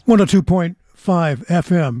102.5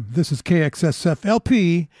 FM. This is KXSF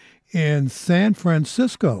LP in San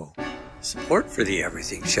Francisco. Support for the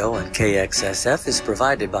Everything Show on KXSF is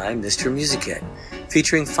provided by Mr. Music-Ed,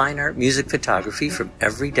 featuring fine art music photography from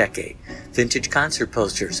every decade, vintage concert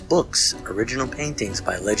posters, books, original paintings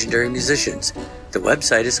by legendary musicians. The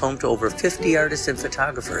website is home to over 50 artists and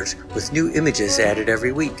photographers with new images added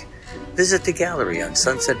every week. Visit the gallery on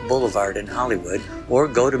Sunset Boulevard in Hollywood or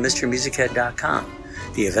go to MrMusicHead.com.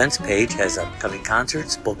 The events page has upcoming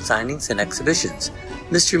concerts, book signings, and exhibitions.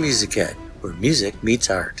 Mr. Music-Ed, where music meets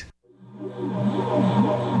art.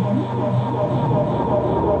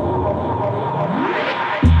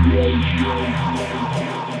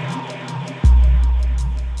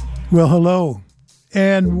 Well, hello,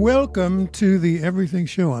 and welcome to the Everything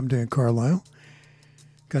Show. I'm Dan Carlisle.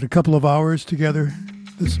 Got a couple of hours together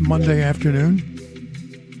this Monday afternoon.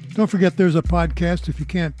 Don't forget there's a podcast if you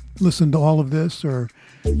can't listen to all of this, or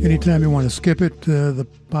anytime you want to skip it. The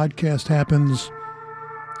podcast happens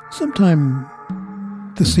sometime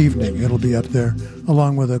this evening. It'll be up there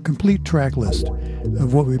along with a complete track list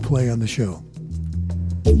of what we play on the show.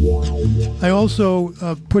 I also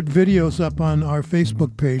put videos up on our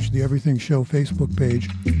Facebook page, the Everything Show Facebook page,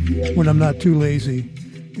 when I'm not too lazy.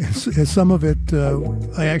 Some of it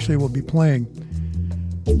I actually will be playing.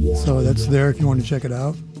 So that's there if you want to check it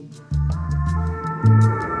out.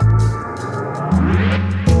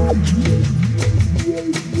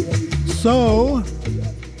 So,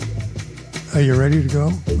 are you ready to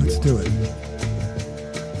go? Let's do it.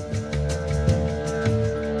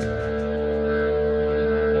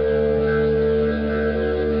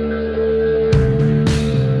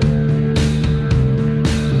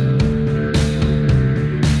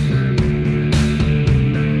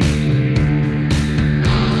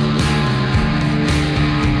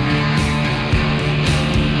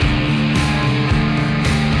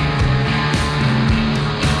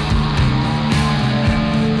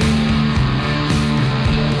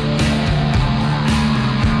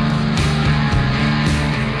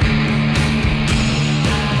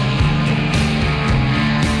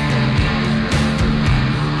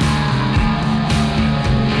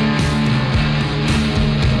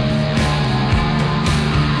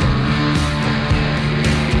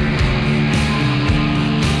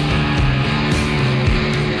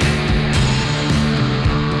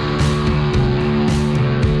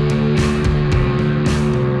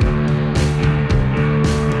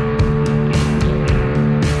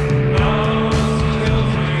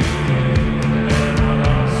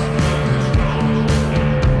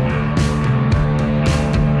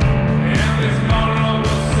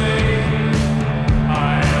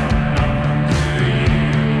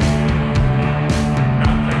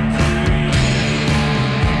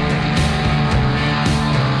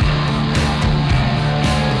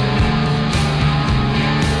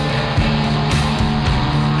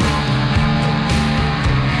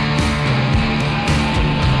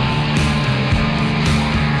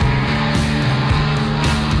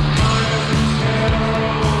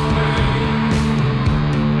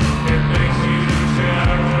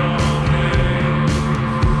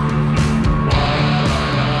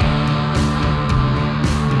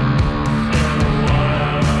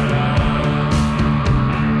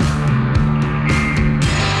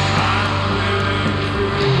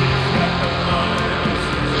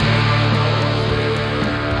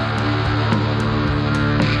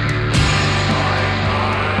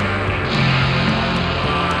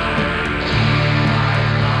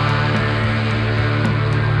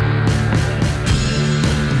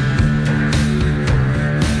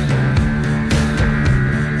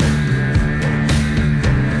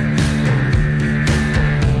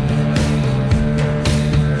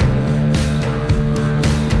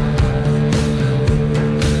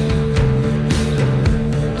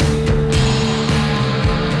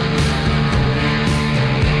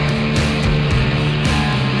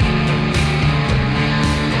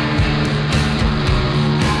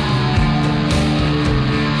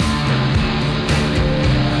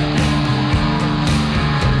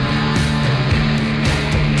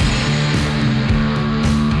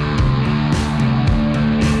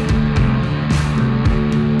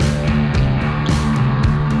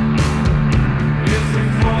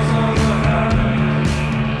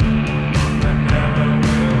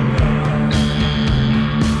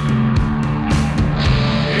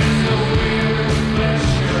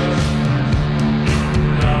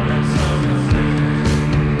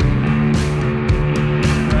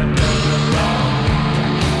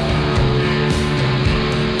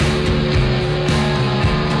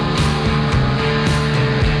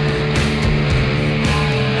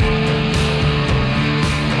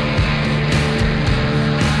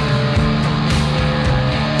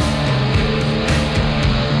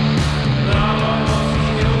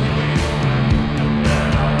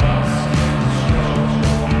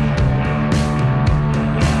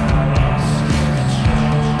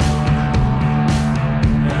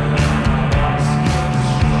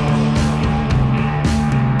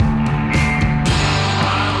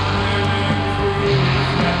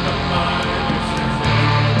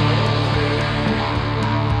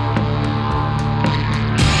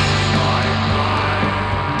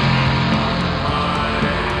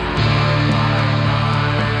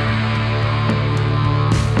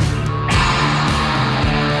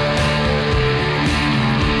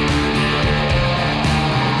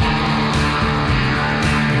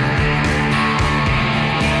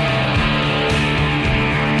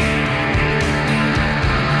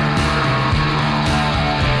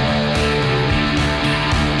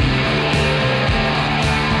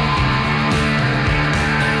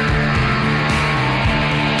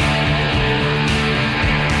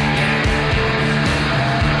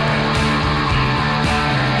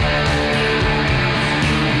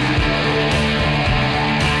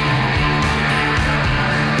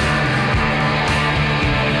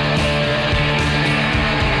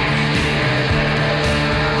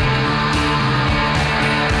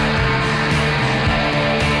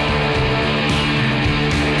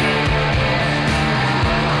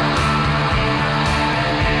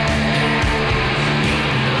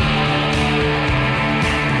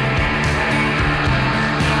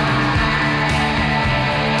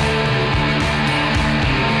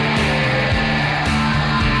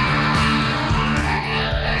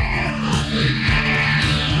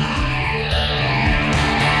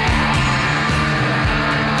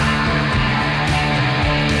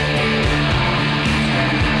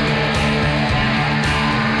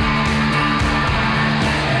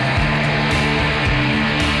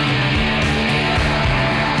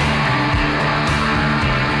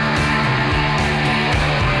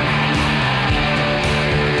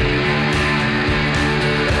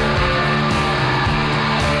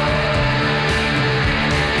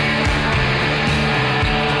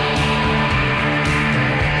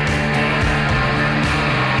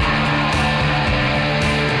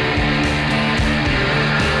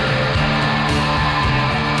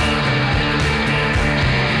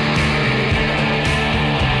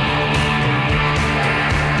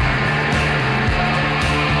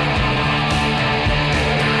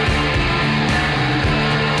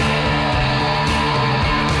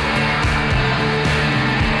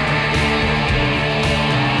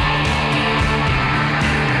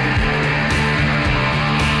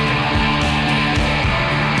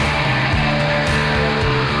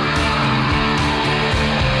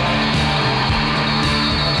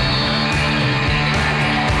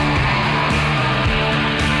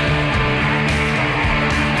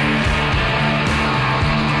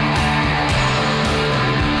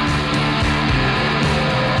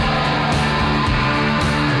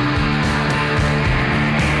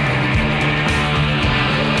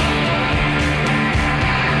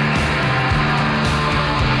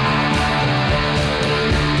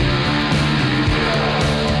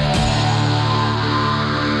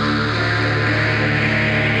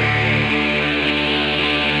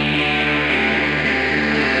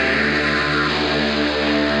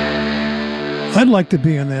 I'd like to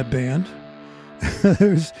be in that band.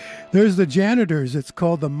 there's the Janitors. It's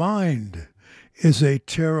called The Mind Is a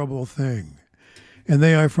Terrible Thing. And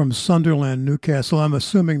they are from Sunderland, Newcastle. I'm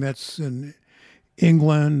assuming that's in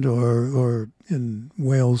England or in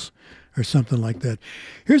Wales or something like that.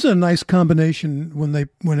 Here's a nice combination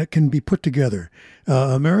when it can be put together.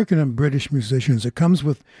 American and British musicians. It comes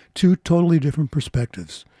with two totally different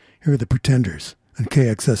perspectives. Here are the Pretenders on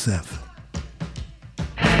KXSF.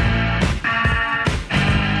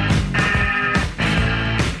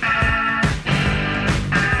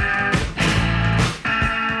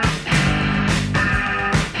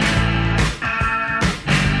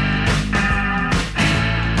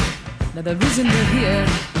 Now the reason we're here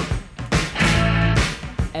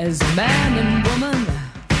as man and woman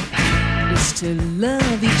is to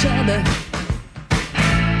love each other,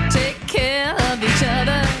 take care of each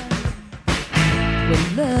other.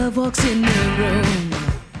 When love walks in the room,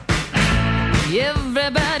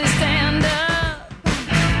 everybody stand up.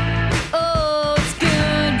 Oh, it's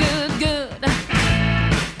good, good, good.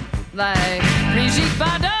 Like Brigitte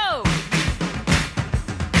Bardot.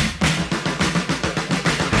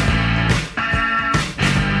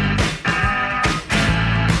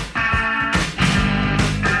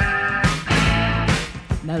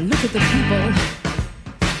 Now look at the people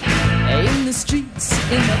in the streets,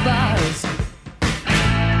 in the bars.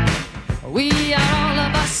 We are all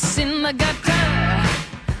of us in the gutter.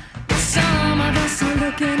 Some of us are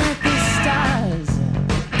looking at the stars.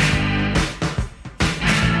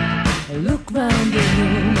 Look round the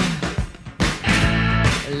room.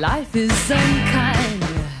 Life is unkind.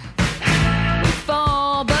 We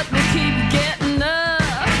fall, but we keep getting up.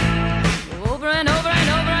 Over and over and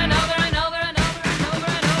over and over and over and over and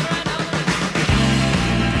over and over and over.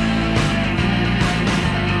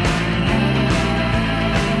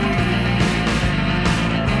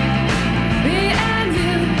 Me and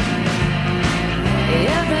you,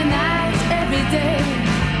 every night, every day.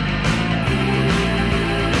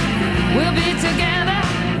 We'll be together,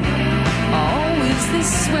 always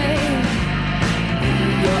this way.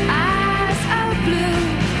 Your eyes are blue,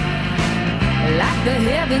 like the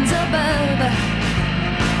heavens above.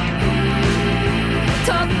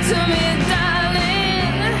 Talk to me,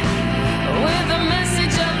 darling, with a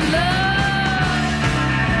message of love.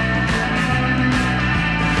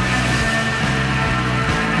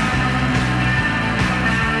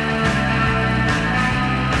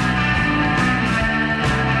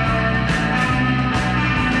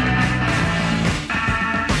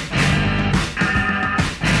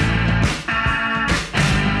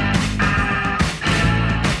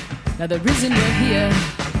 Now the reason we're here,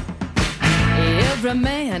 every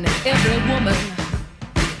man, every woman,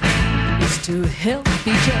 is to help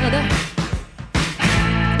each other,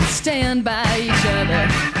 stand by each other.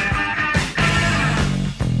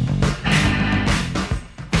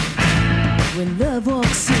 When love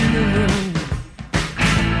walks in the room,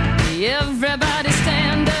 everybody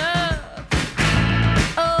stand up.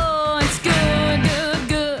 Oh, it's good, good,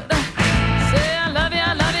 good. Say I love you,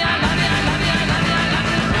 I love you, I love you, I love you, I love you, I love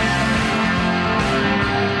you.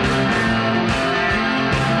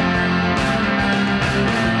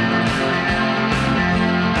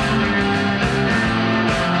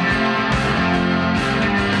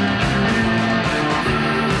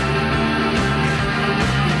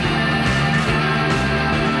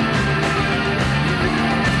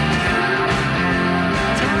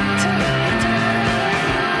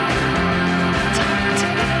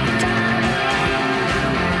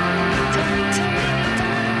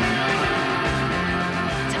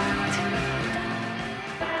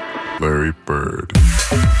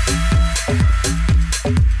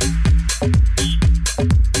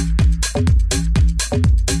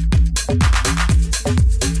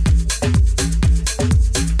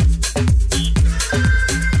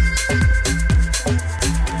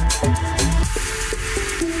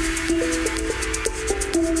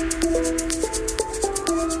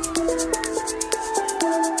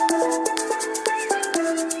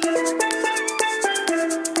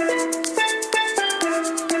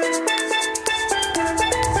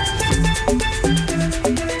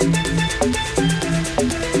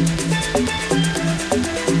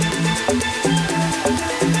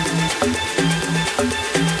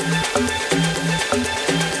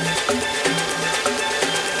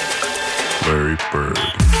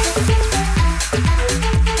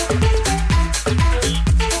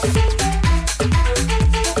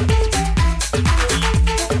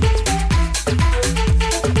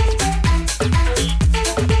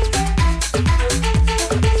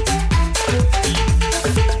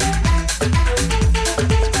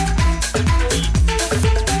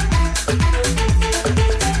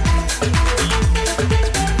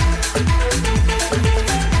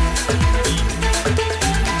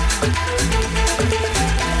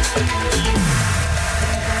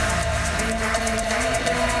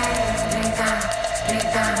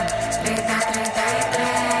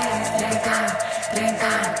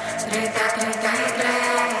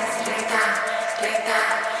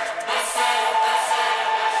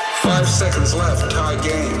 Seconds left, tie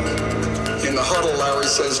game. In the huddle, Larry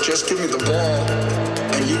says, just give me the ball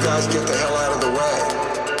and you guys get the hell out of the way.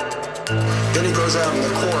 Then he goes out in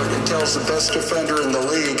the court and tells the best defender in the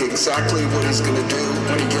league exactly what he's going to do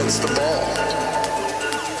when he gets the ball.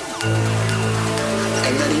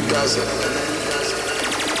 And then he does it.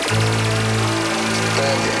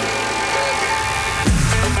 Ball game.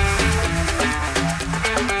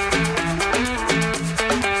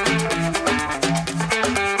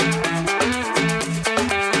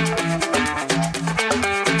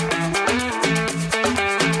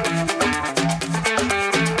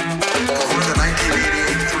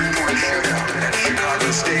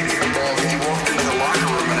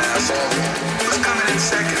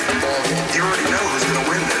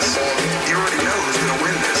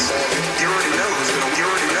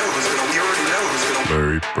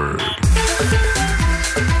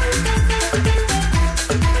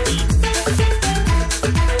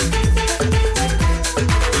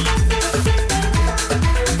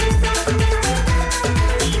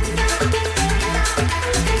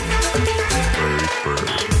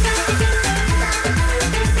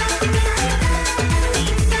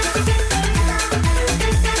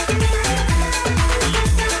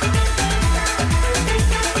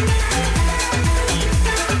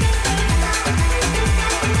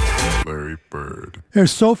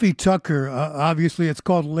 There's Sophie Tucker. Obviously, it's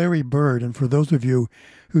called Larry Bird. And for those of you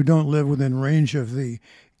who don't live within range of the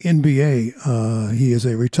NBA, he is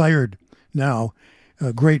a retired, now,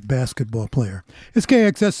 great basketball player. It's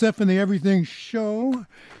KXSF and the Everything Show.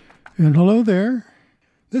 And hello there.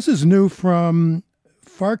 This is new from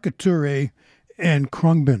Farkature and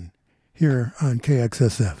Krungbin here on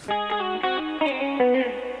KXSF.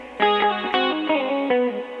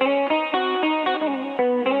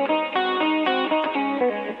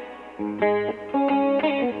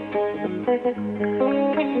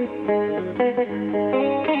 Hare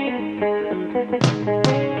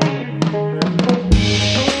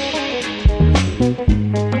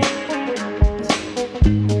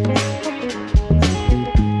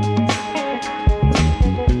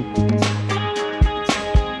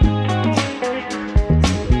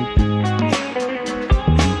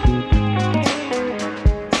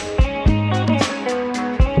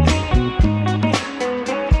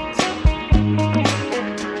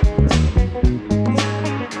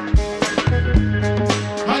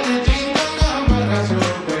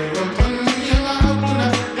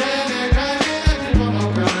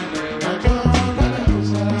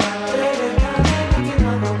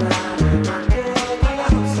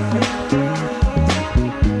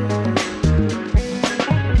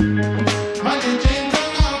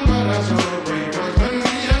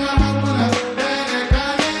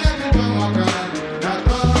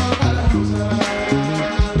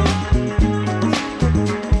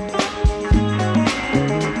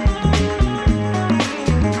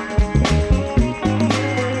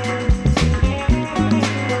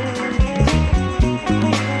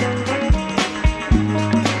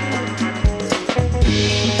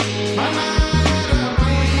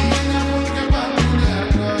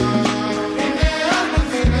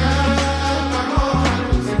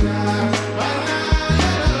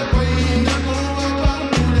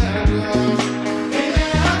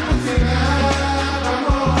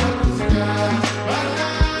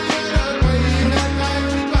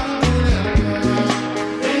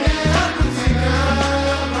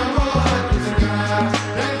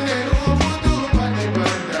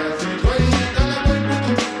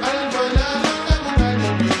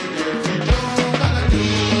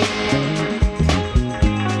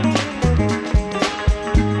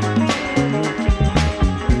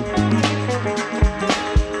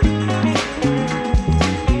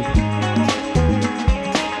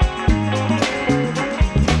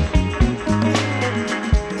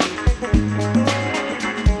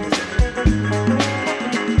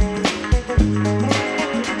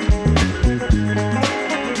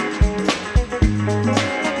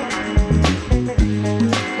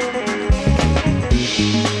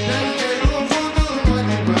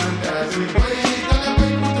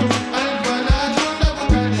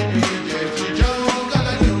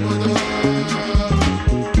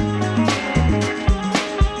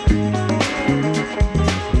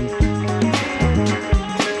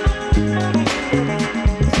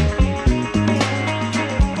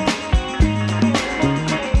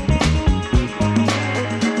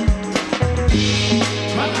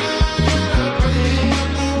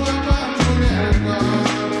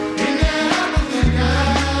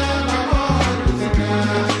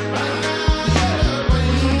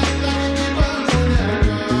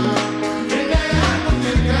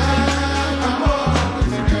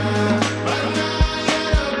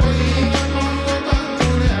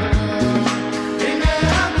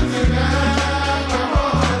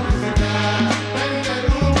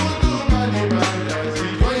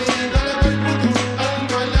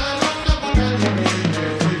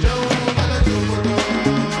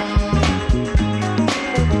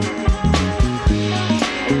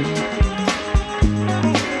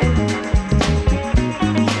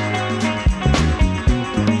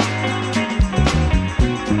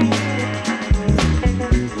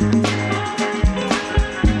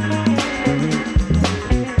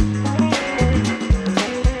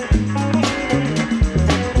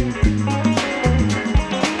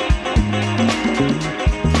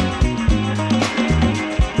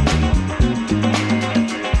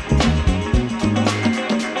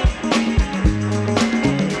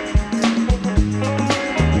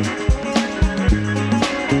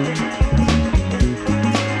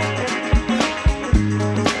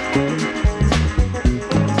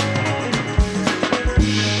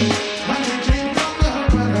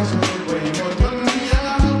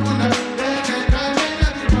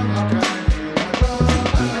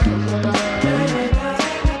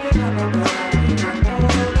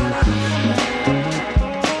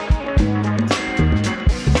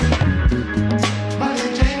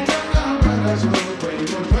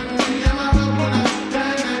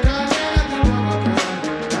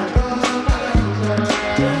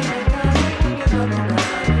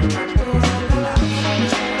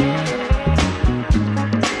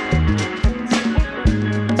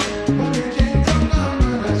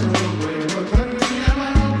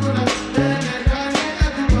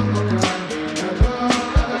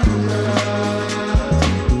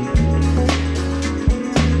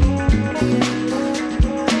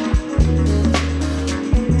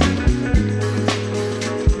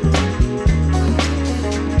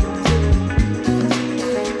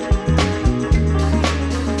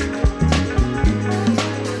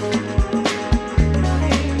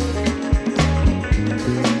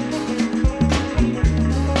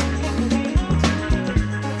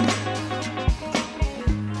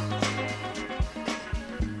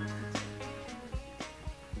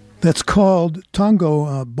That's called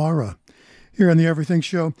Tango Bara here on the Everything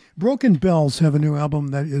Show. Broken Bells have a new album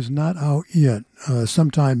that is not out yet,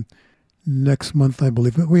 sometime next month, I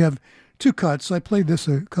believe. But we have two cuts. I played this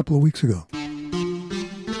a couple of weeks ago.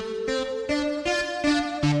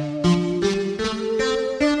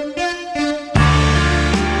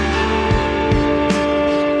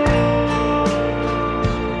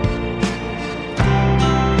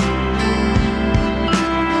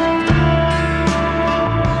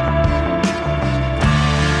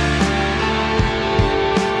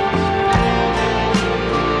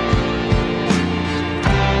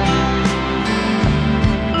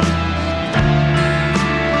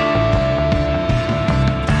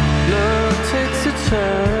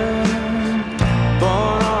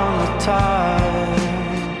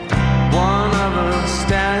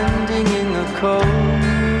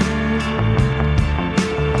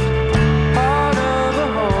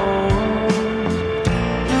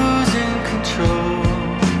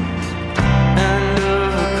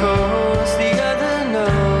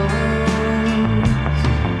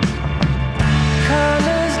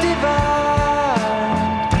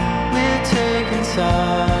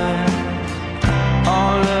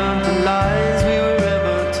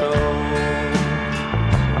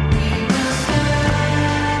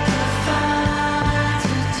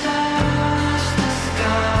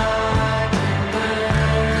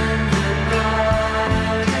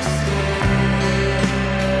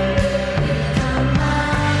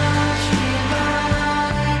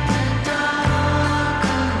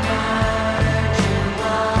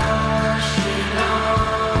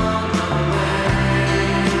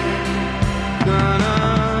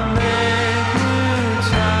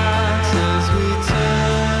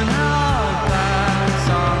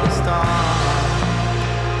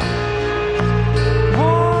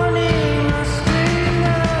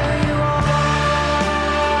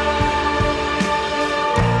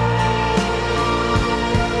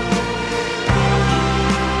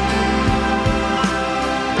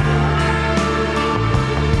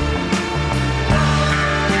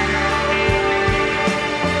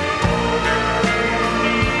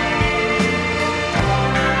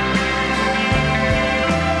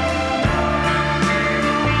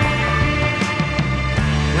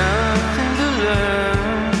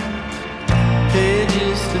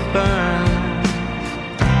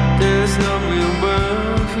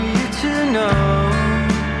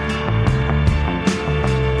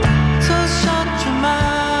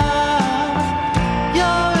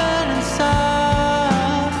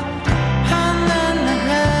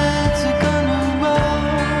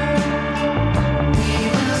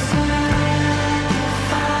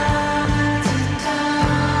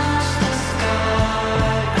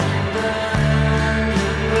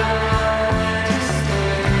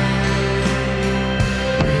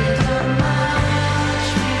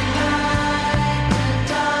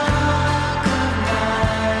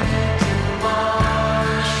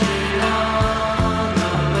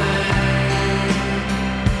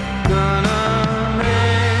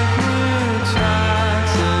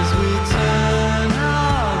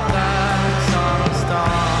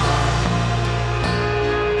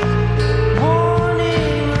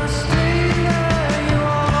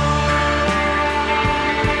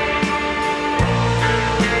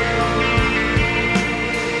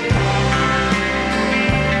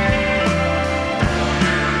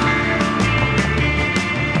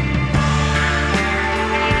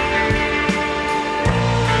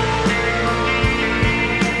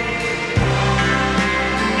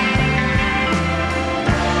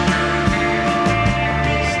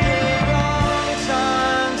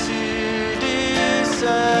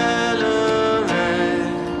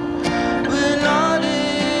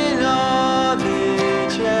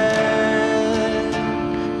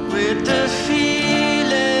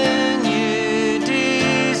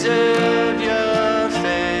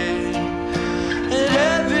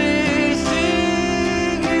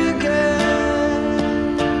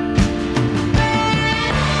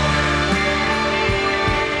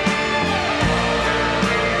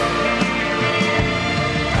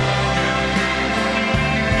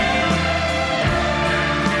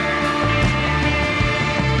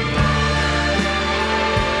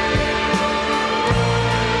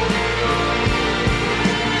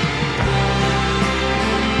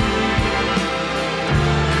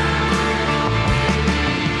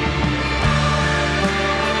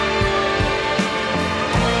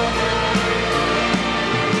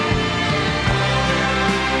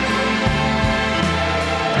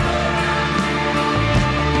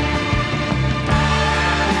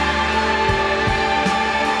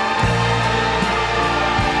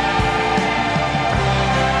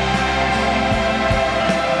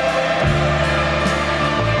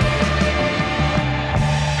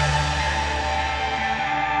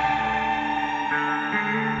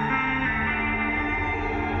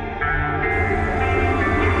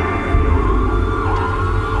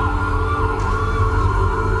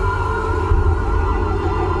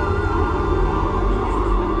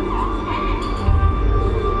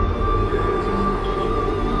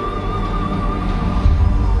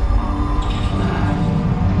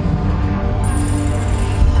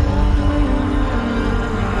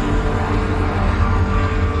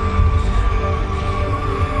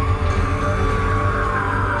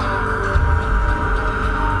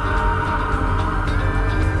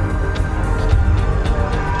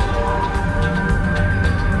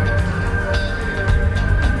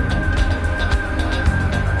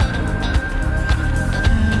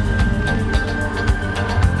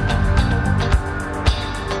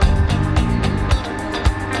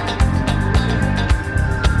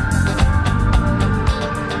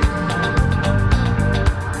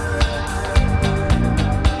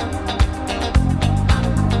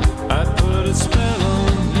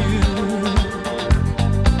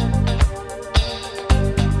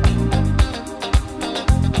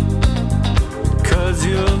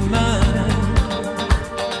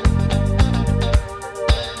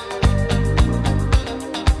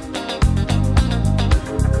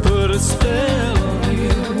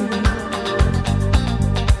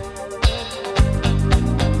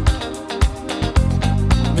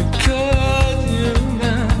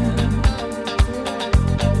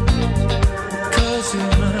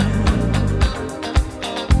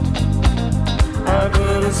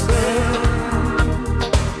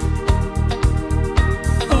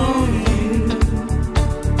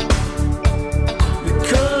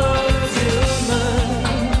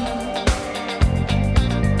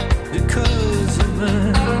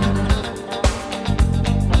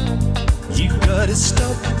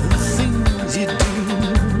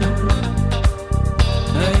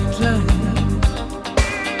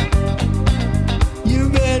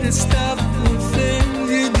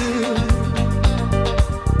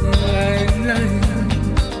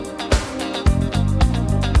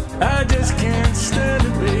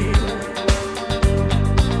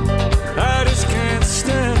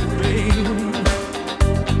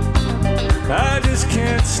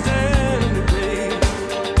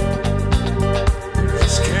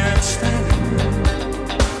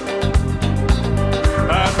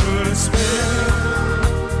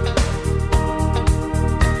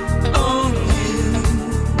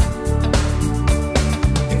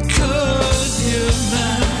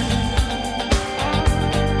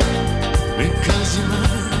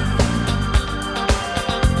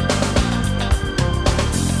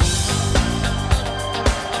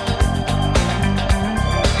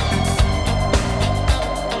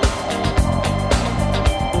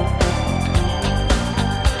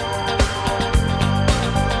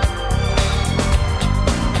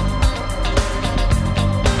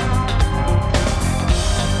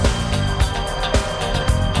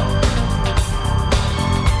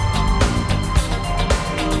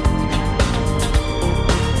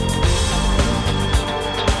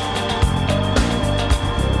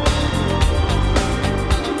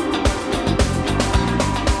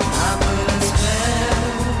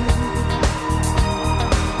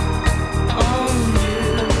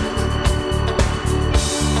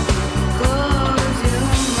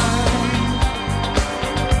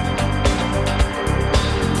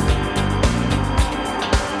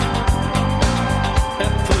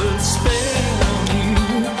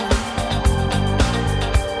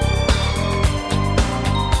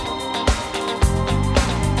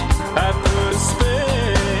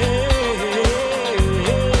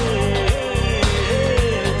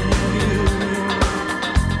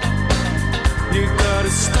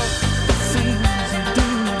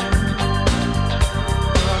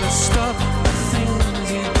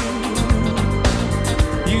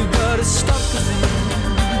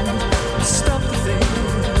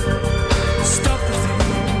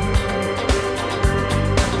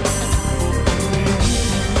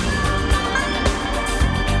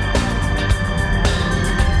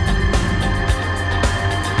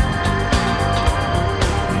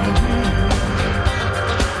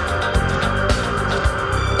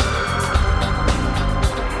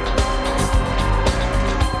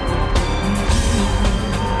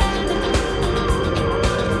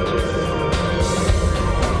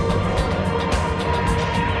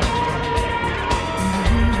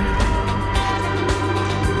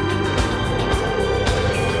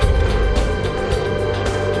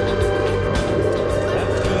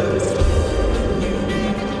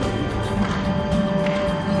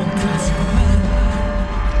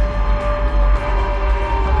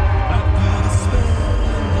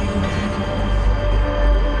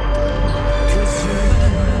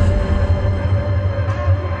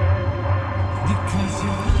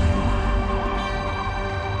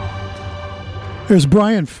 There's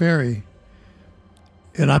Brian Ferry,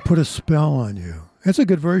 and I Put a Spell on You. That's a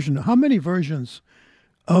good version. How many versions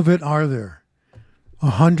of it are there?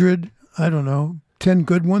 100? I don't know. 10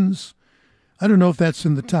 good ones? I don't know if that's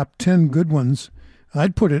in the top 10 good ones.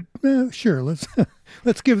 I'd put it, sure, let's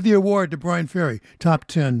let's give the award to Brian Ferry. Top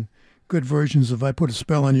 10 good versions of I Put a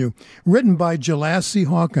Spell on You. Written by Jalassie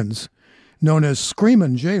Hawkins, known as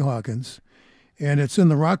Screamin' Jay Hawkins. And it's in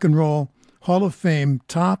the Rock and Roll Hall of Fame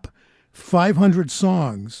top 500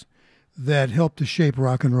 songs that helped to shape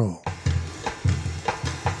rock and roll.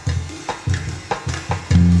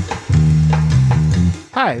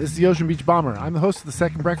 Hi, this is the Ocean Beach Bomber. I'm the host of the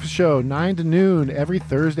Second Breakfast Show, 9 to noon every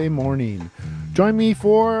Thursday morning. Join me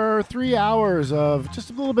for 3 hours of just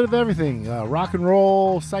a little bit of everything, rock and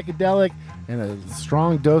roll, psychedelic, and a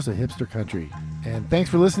strong dose of hipster country. And thanks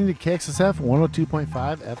for listening to KXSF 102.5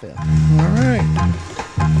 FM. All right.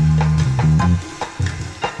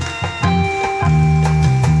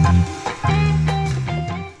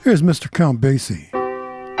 Here's Mr. Count Basie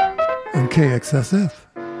on KXSF.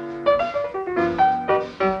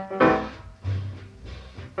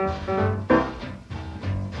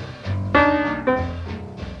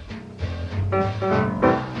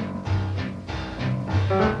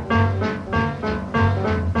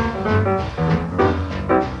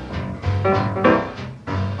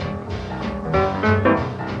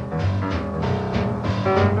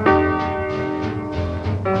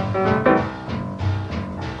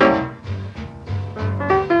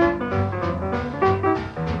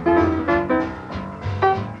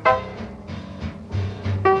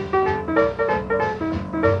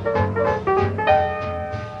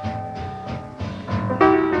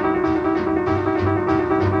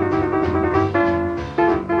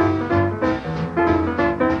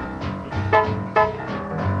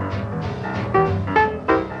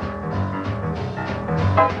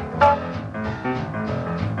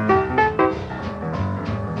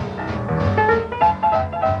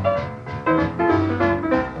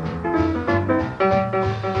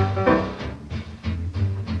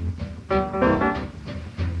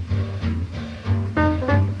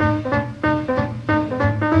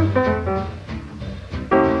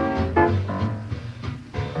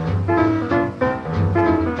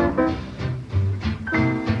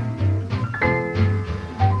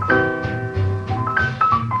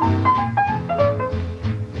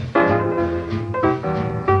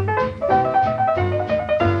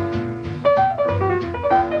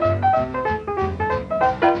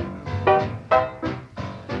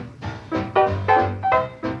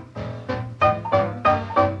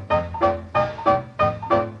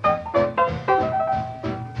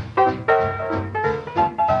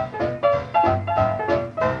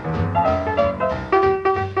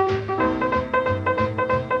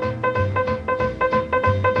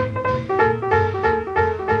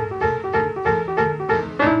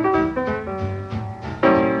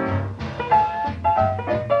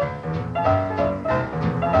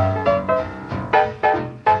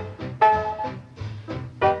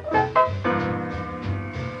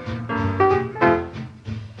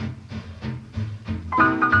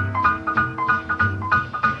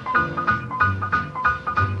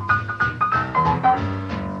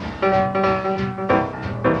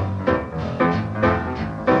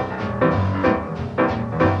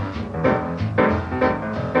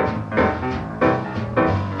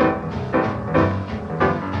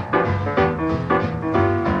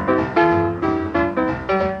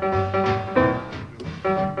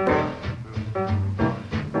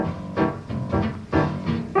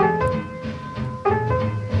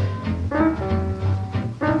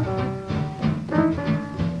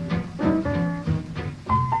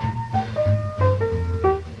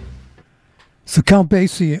 So Count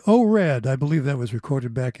Basie, Oh Red, I believe that was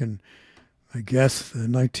recorded back in, I guess, the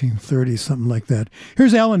 1930s, something like that.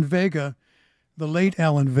 Here's Alan Vega, the late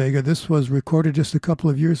Alan Vega. This was recorded just a couple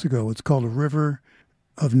of years ago. It's called A River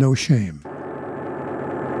of No Shame.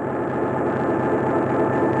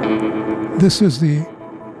 This is the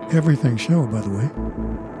Everything Show, by the way.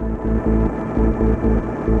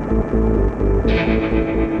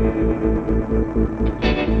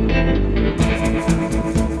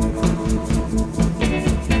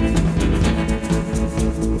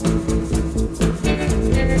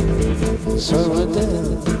 Slow it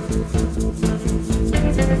down.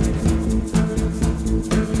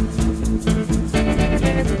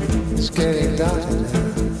 It's getting dark now.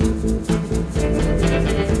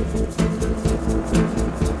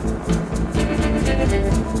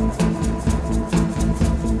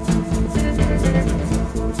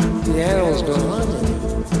 The animals go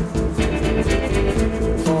hunting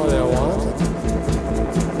for their wanted.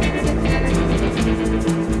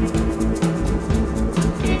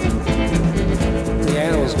 The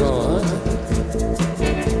animals go hunting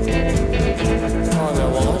for their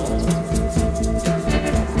wanted.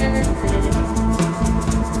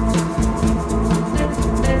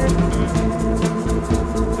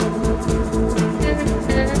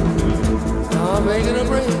 I'm making a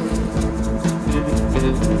break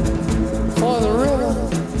for the river.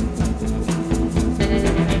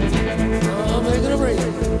 I'm making a break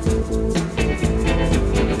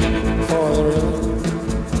for the river.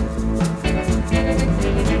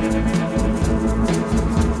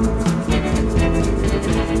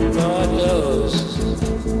 God knows.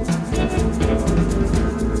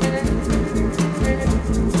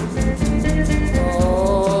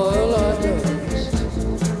 Oh, Lord knows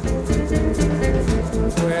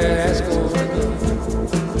where that's going to go.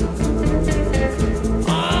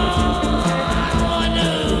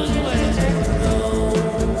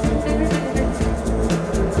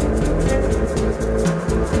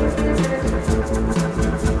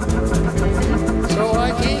 So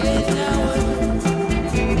I keep it going.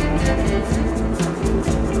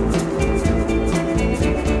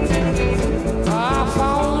 I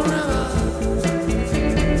follow the river.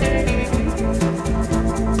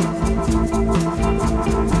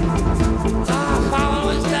 I follow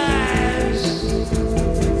its dives.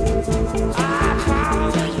 I follow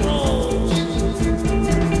its rules.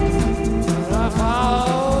 I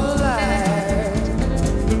follow the light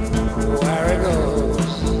where it goes.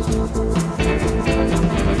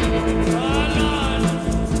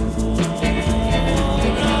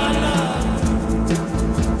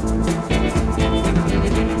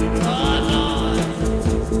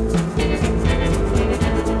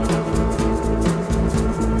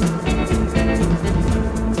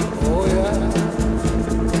 Oh yeah.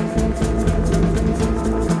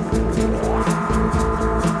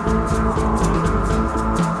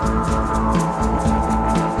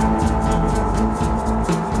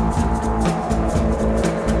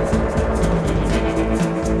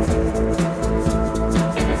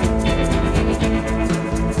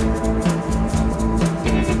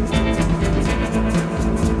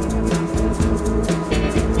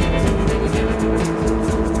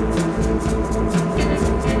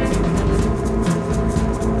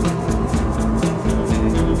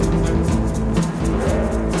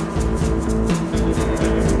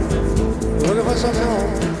 Looking for something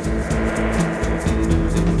home.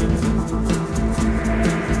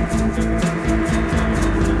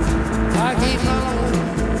 I keep following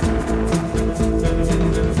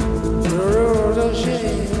the road of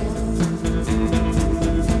shame.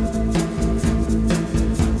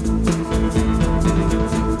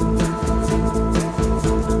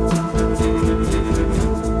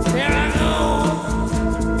 Here I go.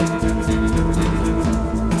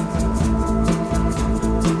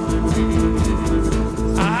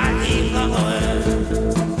 I keep following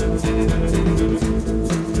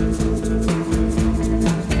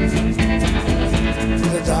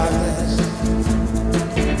the darkness.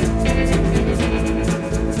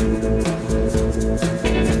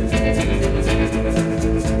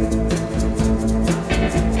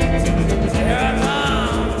 Here I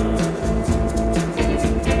come.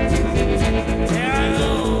 Here I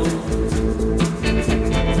go.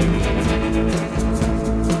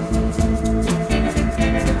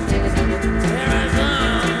 Here I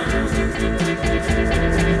come.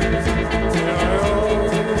 Here I go.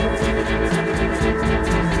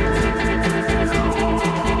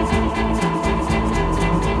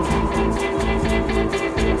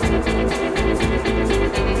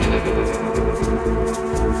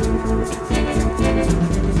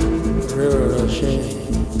 River of shame.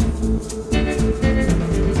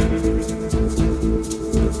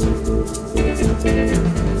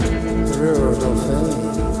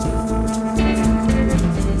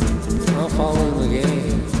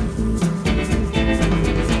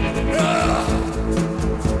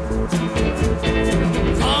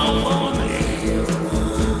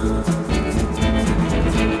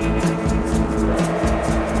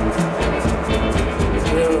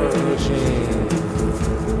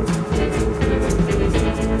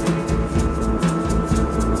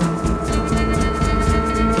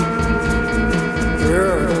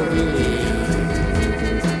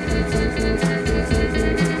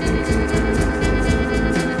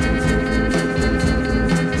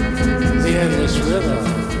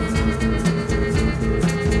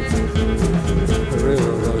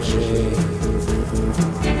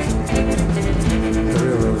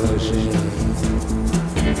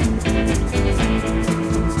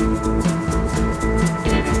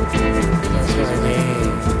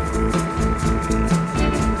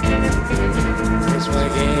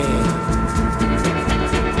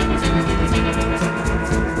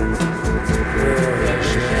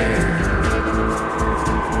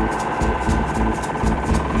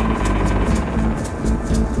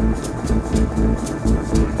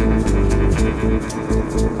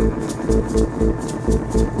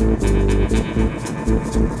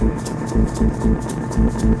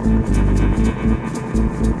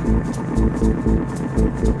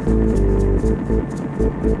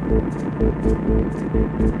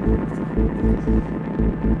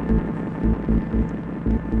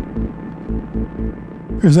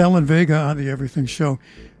 There's Alan Vega on the Everything Show.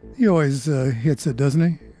 He always hits it, doesn't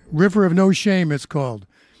he? River of No Shame, it's called.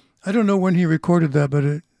 I don't know when he recorded that, but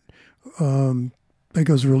it, I think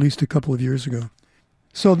it was released a couple of years ago.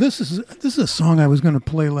 So this is a song I was going to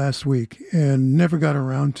play last week and never got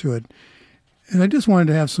around to it. And I just wanted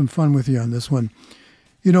to have some fun with you on this one.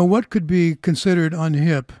 You know, what could be considered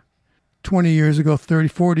unhip 20 years ago, 30,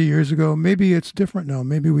 40 years ago? Maybe it's different now.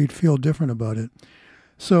 Maybe we'd feel different about it.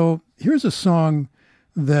 So here's a song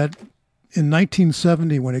that in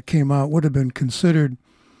 1970, when it came out, would have been considered,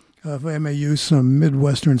 if I may use some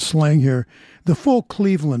Midwestern slang here, the full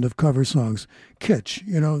Cleveland of cover songs. Kitsch,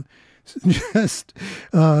 you know, just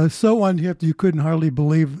so unhip you couldn't hardly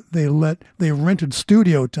believe they rented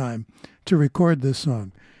studio time to record this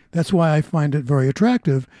song. That's why I find it very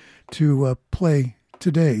attractive to play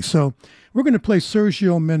today. So we're going to play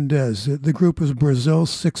Sergio Mendes. The group was Brazil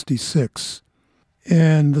 66.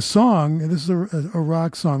 And the song, this is a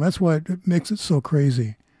rock song. That's why it makes it so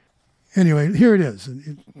crazy. Anyway, here it is.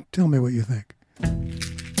 Tell me what you think.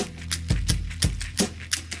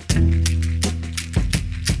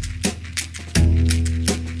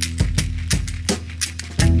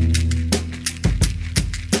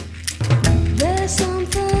 There's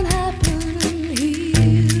something happening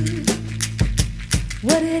here.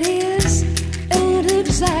 What it is ain't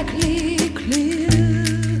exactly clear.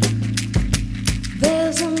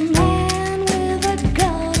 There's a man with a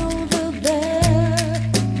gun over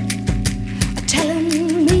there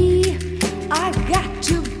telling me I got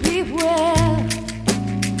to beware.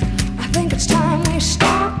 I think it's time we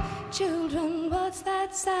stop. Children, what's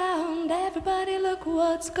that sound? Everybody look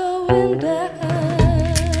what's going down.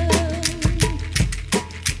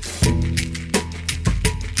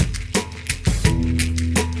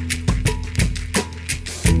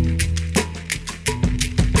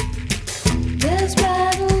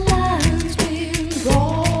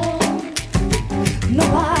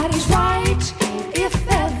 Nobody's right if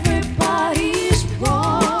everybody's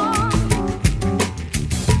wrong.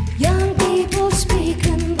 Young people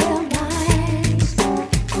speaking their minds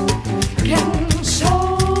can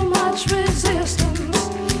show much resistance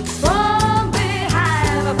from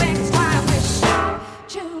behind. I think it's time we stop.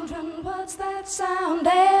 Children, what's that sound?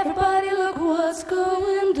 Everybody look what's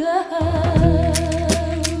going down.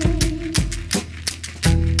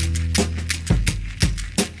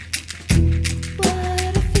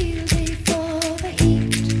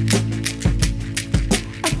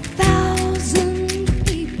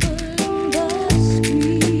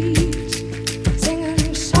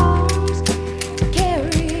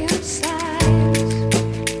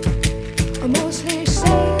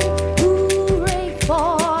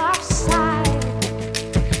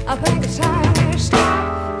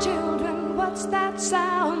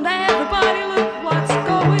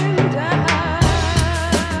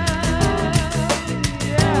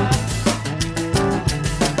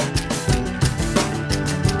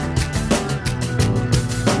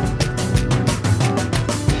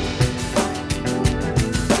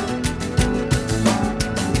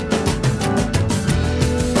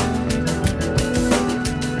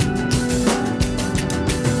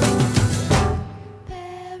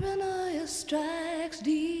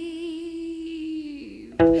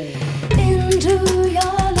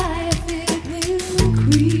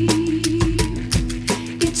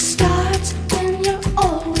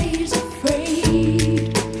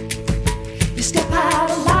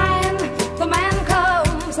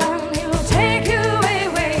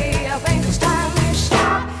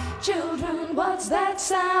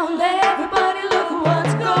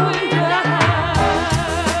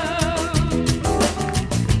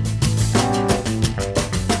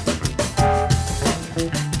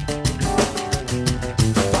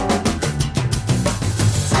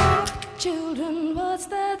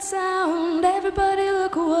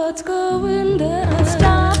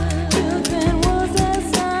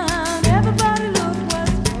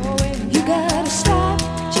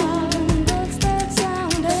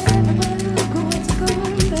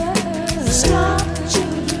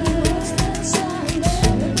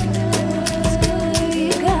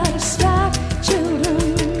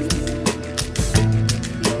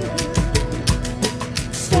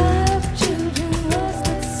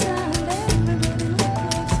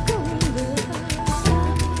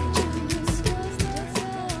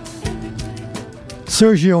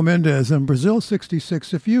 Sergio Mendes and Brazil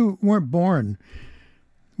 66. If you weren't born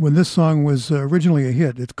when this song was originally a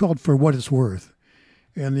hit, it's called For What It's Worth.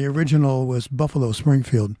 and the original was Buffalo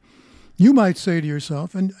Springfield. You might say to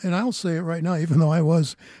yourself, and I'll say it right now, even though I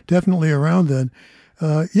was definitely around then,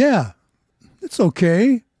 yeah, it's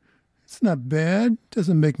okay. It's not bad. It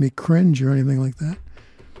doesn't make me cringe or anything like that.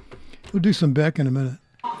 We'll do some Beck in a minute.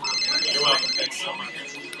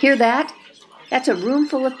 Hear that? That's a room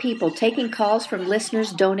full of people taking calls from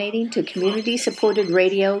listeners donating to community-supported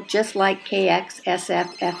radio just like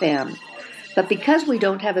KXSF-FM. But because we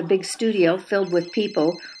don't have a big studio filled with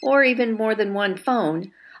people or even more than one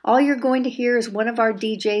phone, all you're going to hear is one of our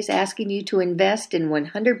DJs asking you to invest in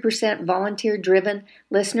 100% volunteer-driven,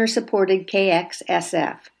 listener-supported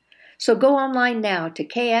KXSF. So go online now to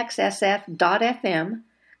kxsf.fm,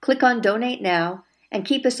 click on Donate Now, and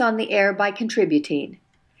keep us on the air by contributing.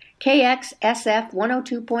 KXSF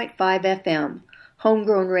 102.5 FM,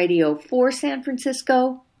 homegrown radio for San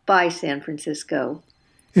Francisco, by San Francisco.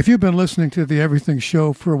 If you've been listening to the Everything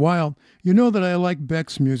Show for a while, you know that I like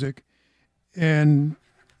Beck's music. And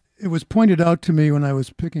it was pointed out to me when I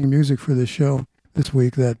was picking music for this show this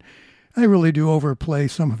week that I really do overplay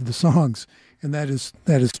some of the songs. And that is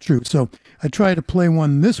true. So I try to play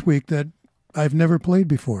one this week that I've never played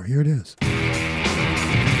before. Here it is.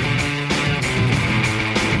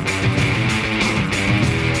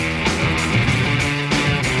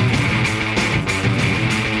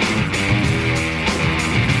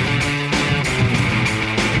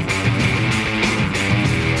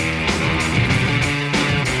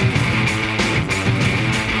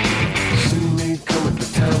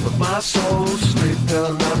 My soul straight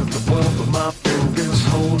down out of the world with my fingers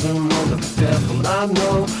holding on to the devil. I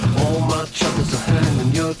know all my troubles are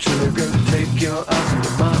hanging your trigger. Take your eyes and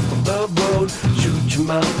your mind from the road. Shoot your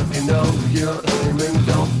mouth if you know you're aiming.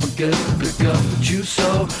 Don't forget to pick up what you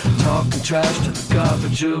sow. Talking trash to the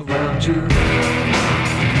garbage around you.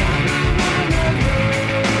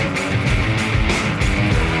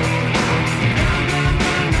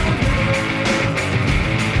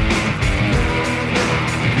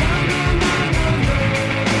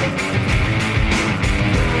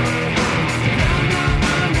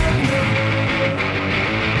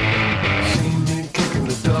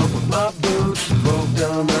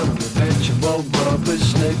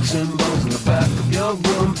 Snakes and bones in the back of your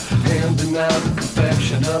room, handing out a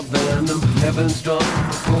confection of venom. Heaven's drunk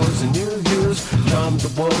with the poison you use. Charm the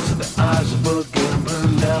wolves to the eyes of book and blue.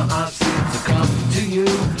 Now I see it's a comfort to you.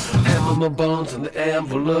 Hammer my bones in the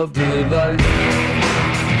anvil of the light.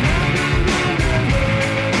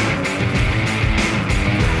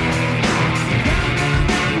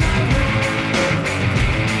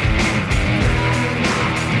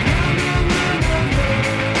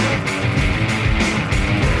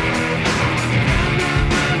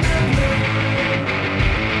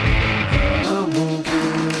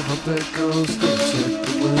 That goes to check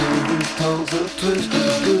the wind. These tongues are twisted,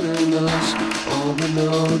 good in us. All we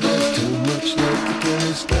know, there's too much left to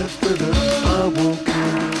taste. That's bitter. I won't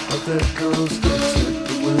care how that goes to check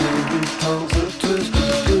the wind. These tongues are twisted,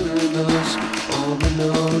 good in us. All we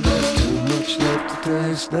know, there's too much left to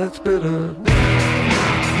taste. That's bitter.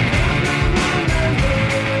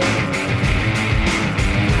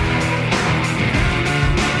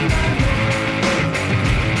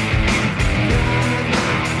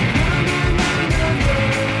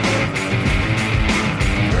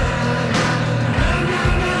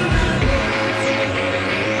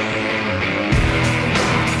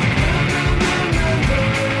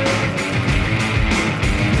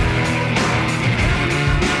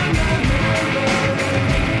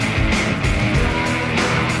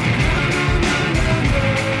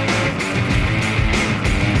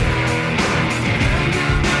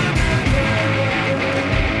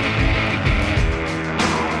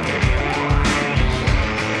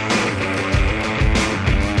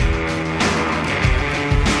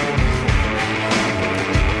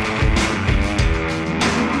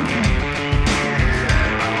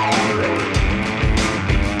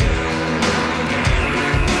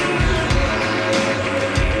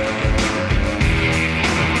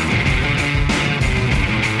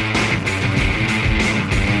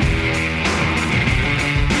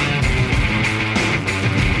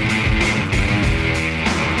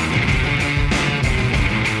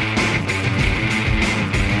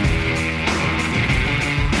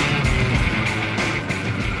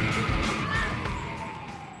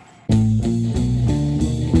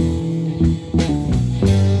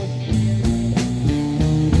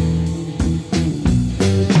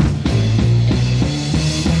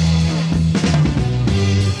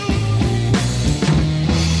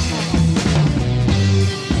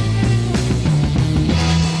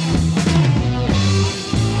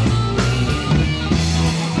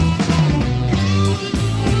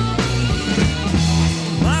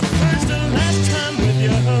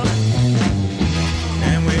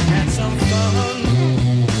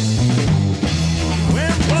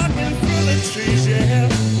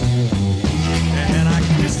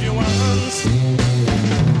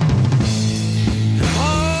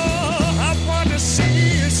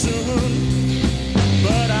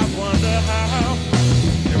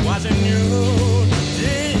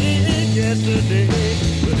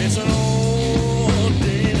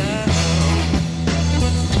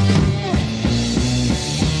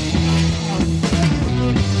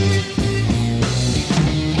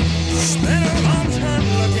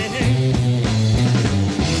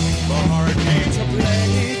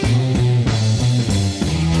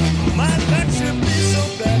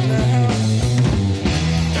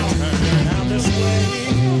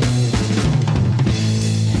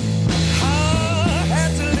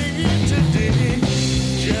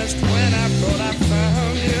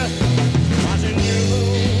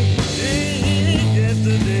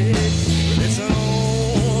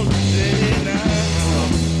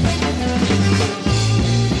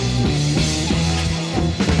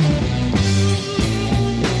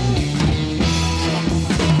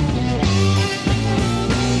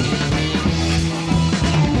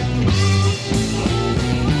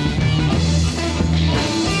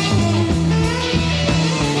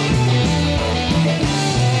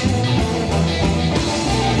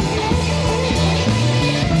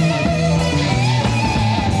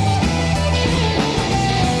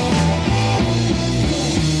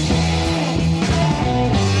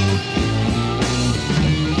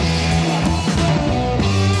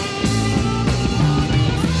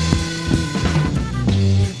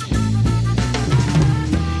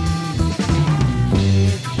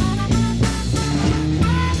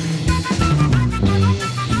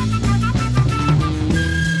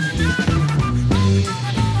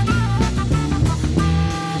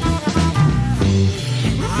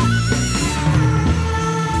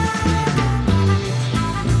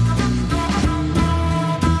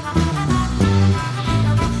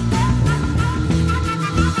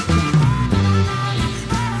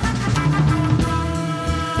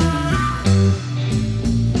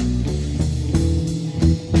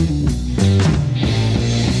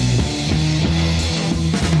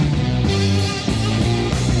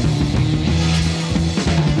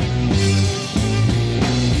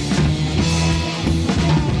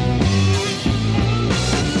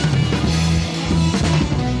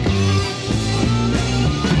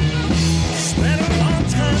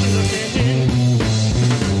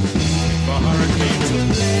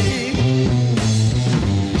 play.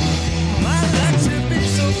 My luck should be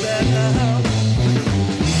so bad now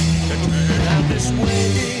to turn out this way.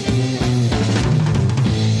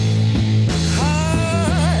 I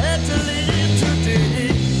had to leave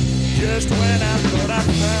today, just when I thought I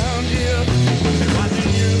found you. It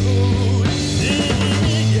wasn't you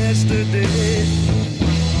yesterday.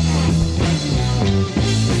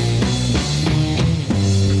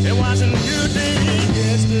 It wasn't you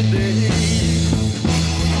yesterday.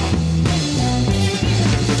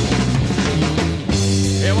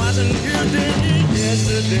 It wasn't you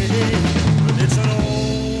yesterday, but it's an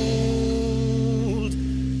old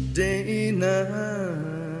day now.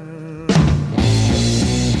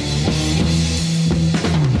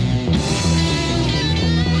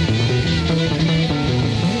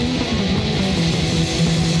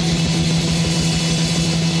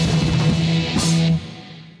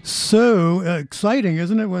 So exciting,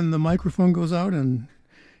 isn't it, when the microphone goes out and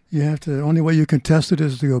you have to, only way you can test it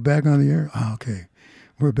is to go back on the air? Oh, okay,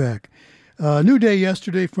 we're back. New Day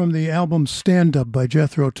yesterday from the album Stand Up by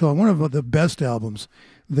Jethro Tull, one of the best albums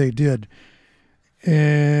they did.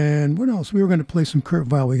 And what else? We were going to play some Kurt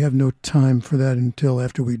Vile. We have no time for that until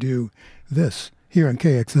after we do this here on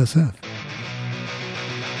KXSF.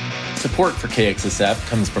 Support for KXSF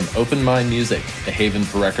comes from Open Mind Music, a haven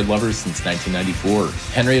for record lovers since 1994.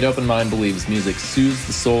 Henry at Open Mind believes music soothes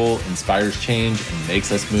the soul, inspires change, and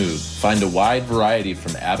makes us move. Find a wide variety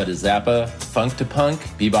from ABBA to Zappa, funk to punk,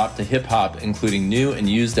 bebop to hip-hop, including new and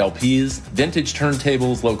used LPs, vintage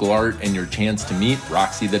turntables, local art, and your chance to meet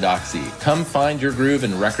Roxy the Doxy. Come find your groove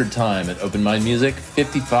in record time at Open Mind Music,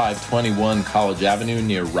 5521 College Avenue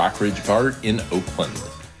near Rockridge BART in Oakland.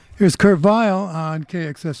 Here's Kurt Vile on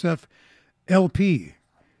KXSF LP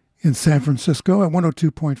in San Francisco at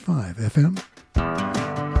 102.5 FM.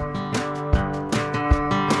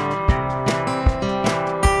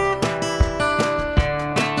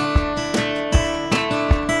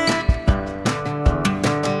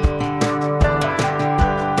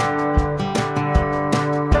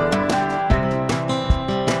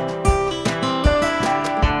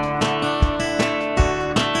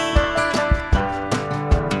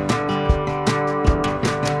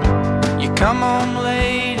 Come home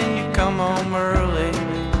late and you come home early.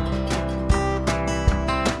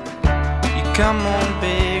 You come home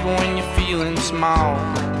big when you're feeling small.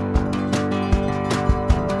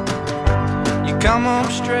 You come home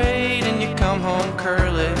straight and you come home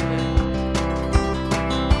curly.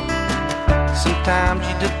 Sometimes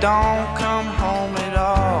you just don't come home at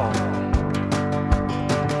all.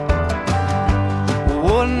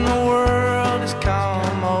 What in the world has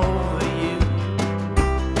come over you?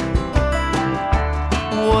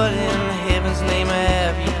 What in heaven's name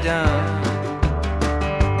have you done?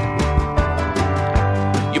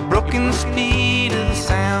 You're broken the speed of the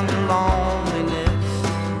sound of loneliness.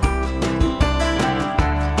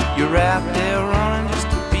 You're out there running just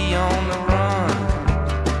to be on the run.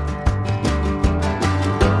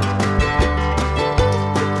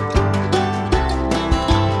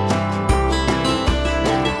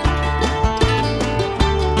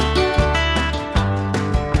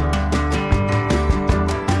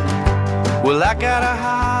 Well, I got a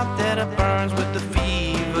heart that burns with the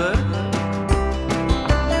fever,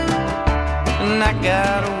 and I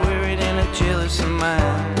got a worried and a jealous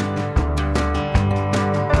mind.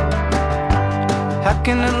 How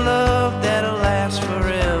can a love that'll last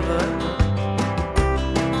forever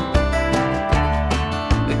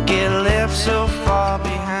get left so far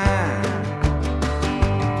behind?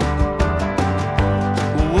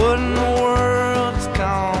 What in the world has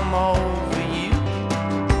come over you?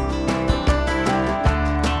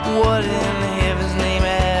 What in heaven's name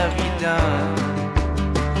have you done?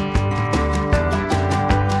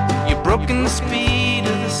 You've broken the speed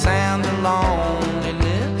of the sound of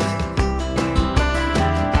loneliness.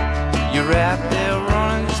 You're out there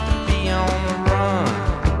running just to be on the run.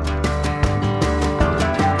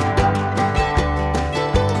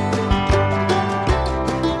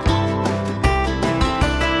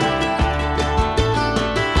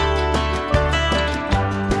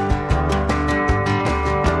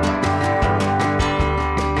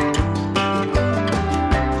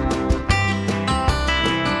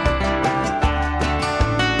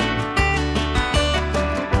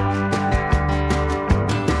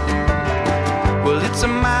 It's a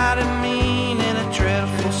mighty mean and a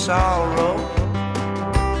dreadful sorrow.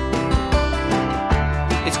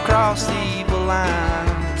 It's crossed the evil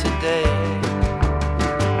line today.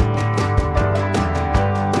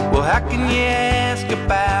 Well, how can you ask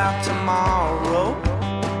about tomorrow?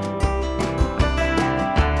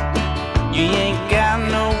 You ain't got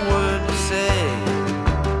no word to say.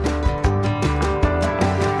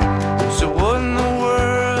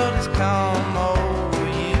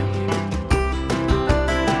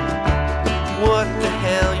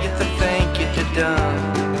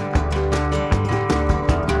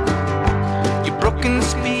 walking the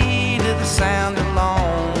speed of the sound of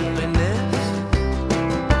loneliness.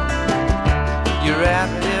 You're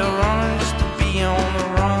out there running just to be on the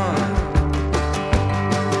run.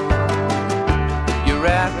 You're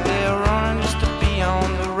out there running just to be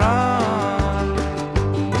on the run.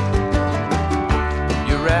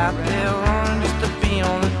 You're out there running just to be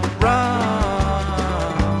on the run.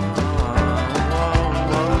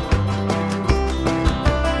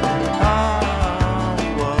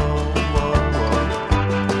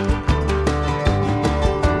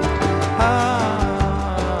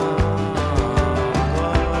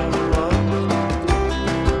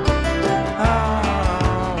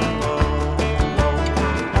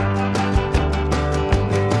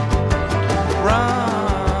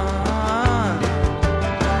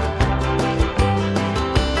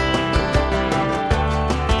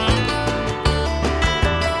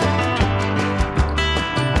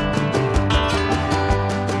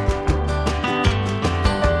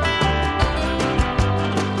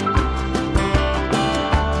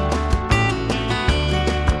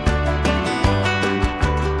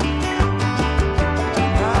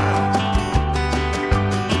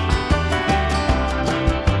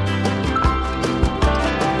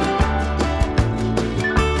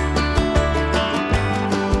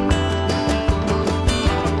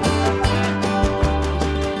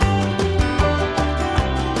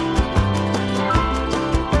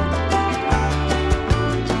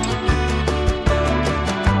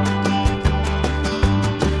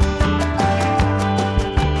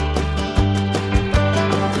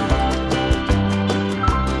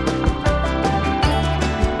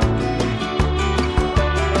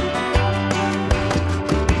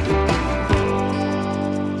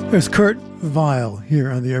 There's Kurt Vile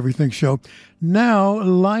here on the Everything Show. Now,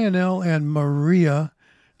 Lionel and Maria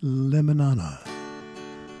Lemonana. You're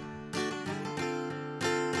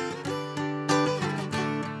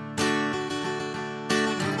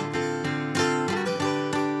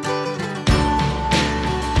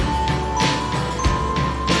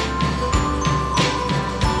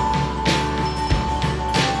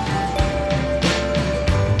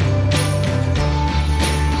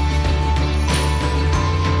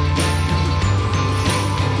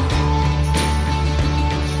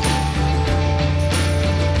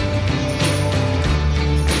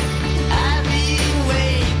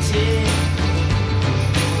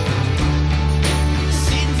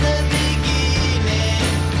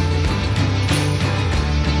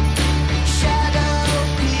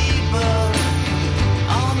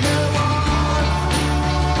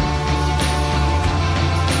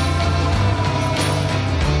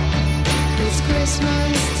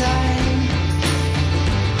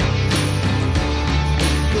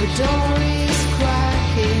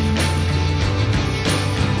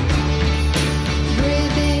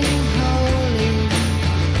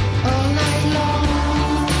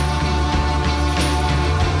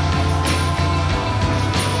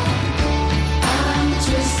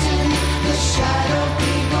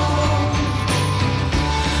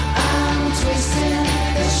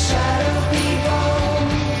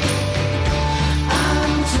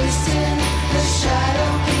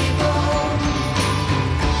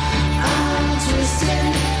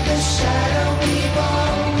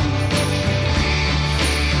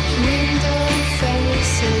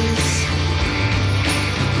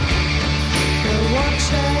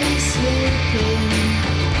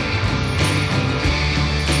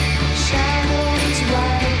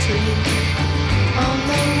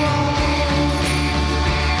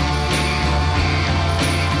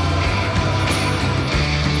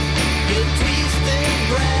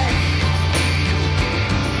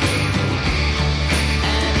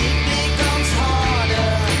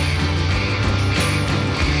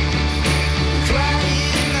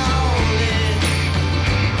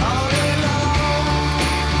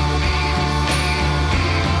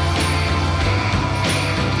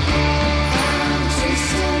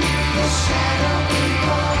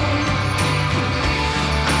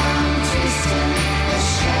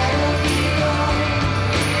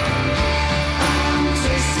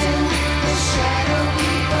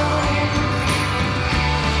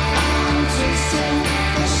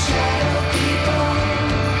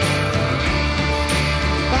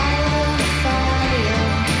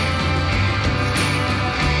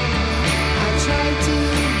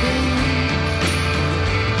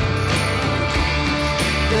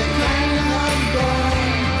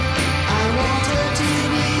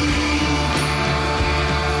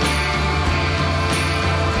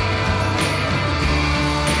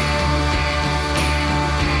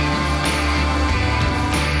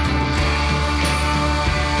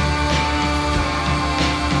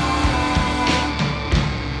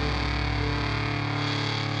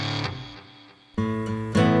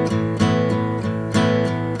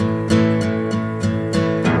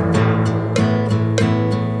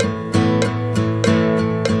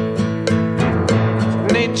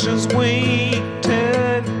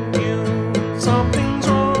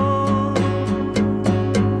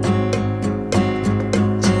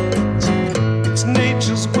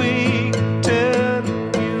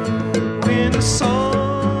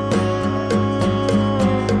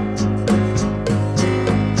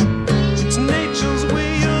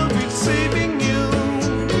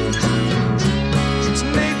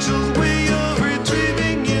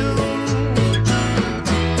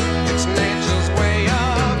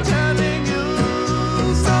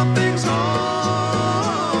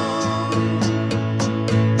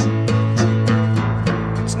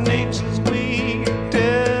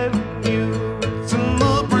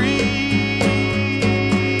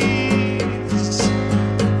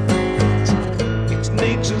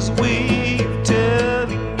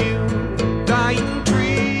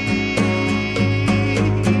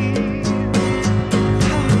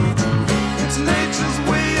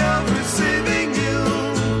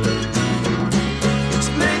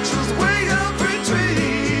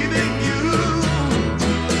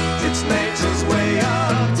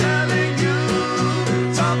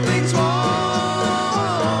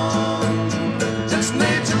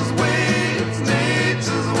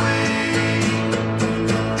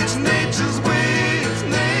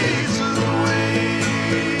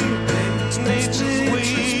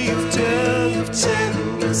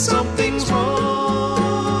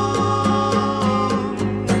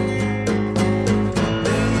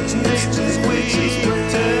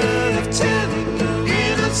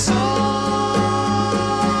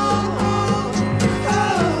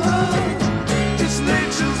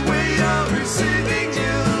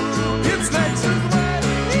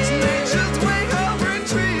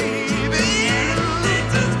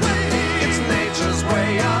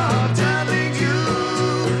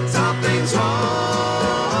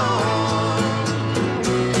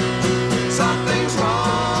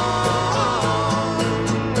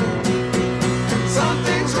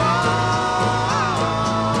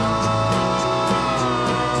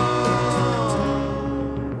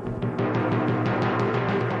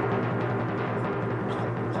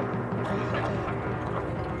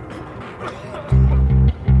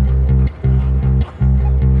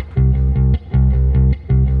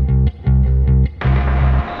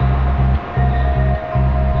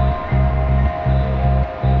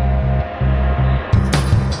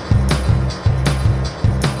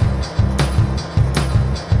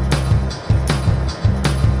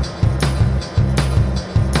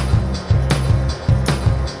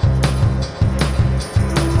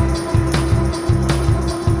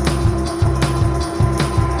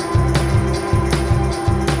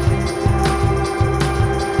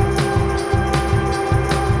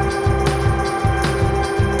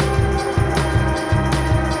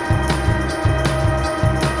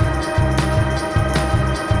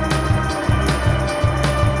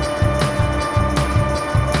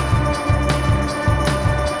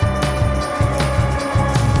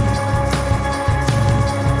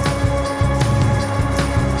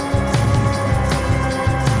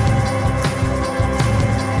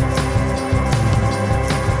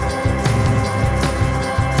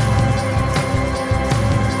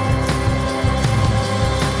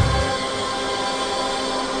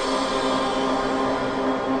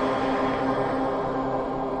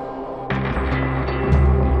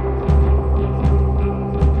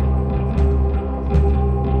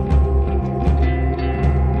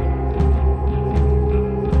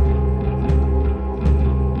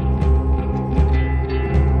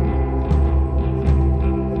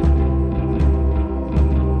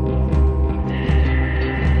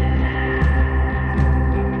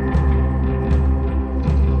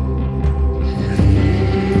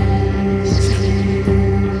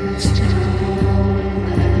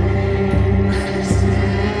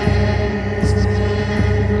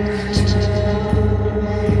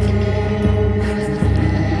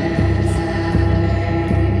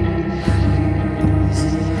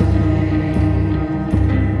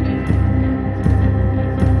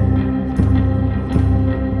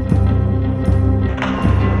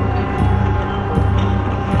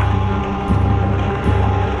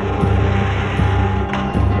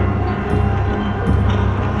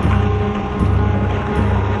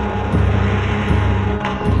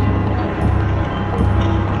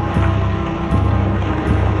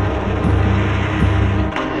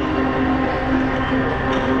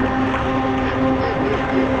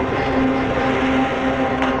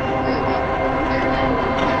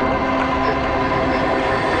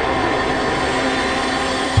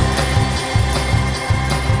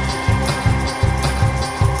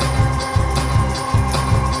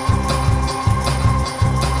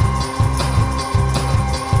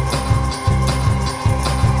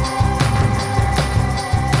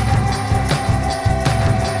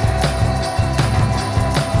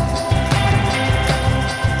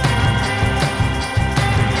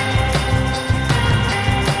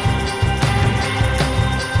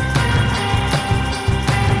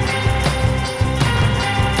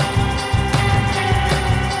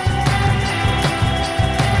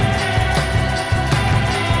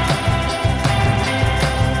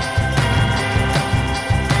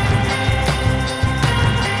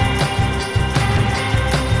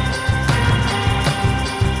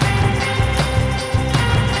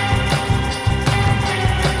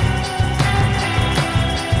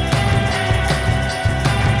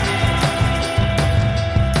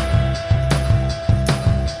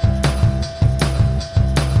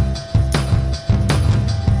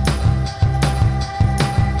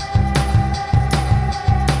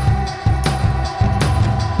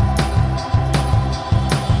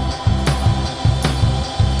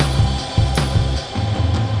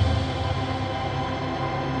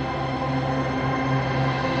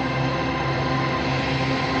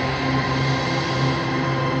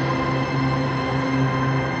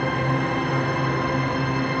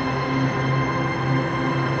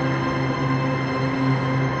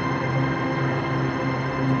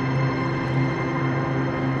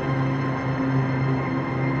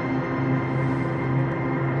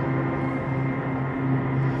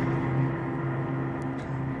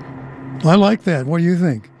I like that. What do you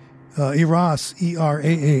think? Eras,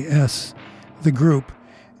 E-R-A-A-S, the group,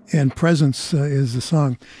 and Presence is the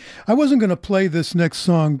song. I wasn't going to play this next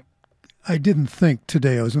song. I didn't think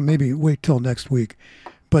today. I was going to maybe wait till next week.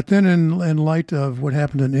 But then in light of what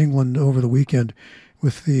happened in England over the weekend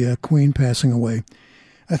with the Queen passing away,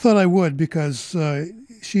 I thought I would because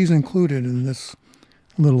she's included in this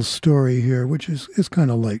little story here, which is kind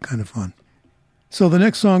of light, kind of fun. So the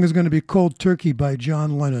next song is going to be Cold Turkey by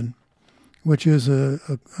John Lennon, which is a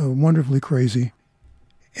wonderfully crazy.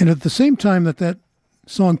 And at the same time that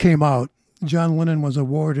song came out, John Lennon was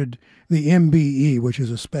awarded the MBE, which is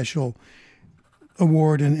a special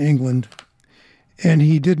award in England, and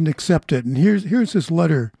he didn't accept it. And here's his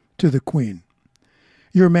letter to the Queen.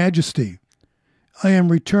 Your Majesty, I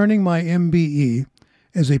am returning my MBE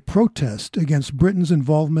as a protest against Britain's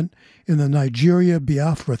involvement in the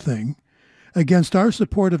Nigeria-Biafra thing, against our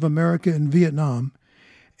support of America in Vietnam,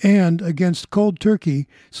 and against Cold Turkey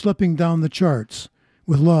slipping down the charts.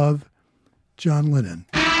 With love, John Lennon.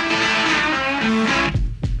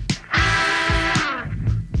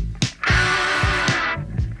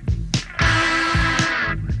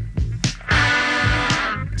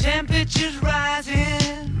 Temperatures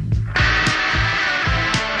rising,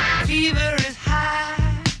 fever is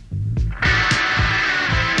high,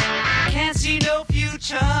 can't see no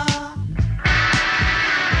future,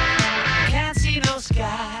 can't see no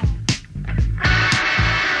sky,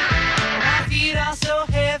 my feet are so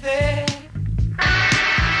heavy,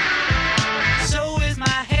 so is my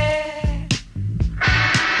head,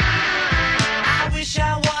 I wish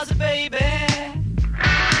I was a baby,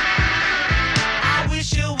 I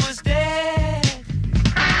wish you was dead.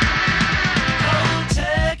 Cold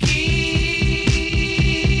turkey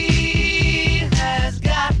has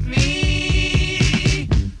got me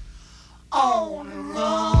on the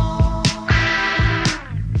run.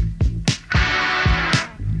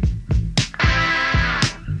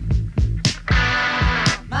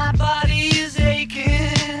 My body is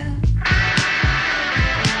aching,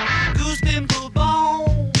 goose pimple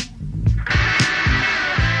bone.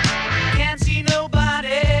 Can't see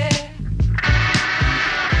nobody,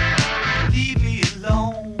 leave me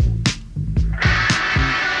alone.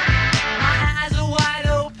 My eyes are wide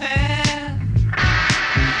open,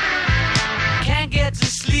 can't get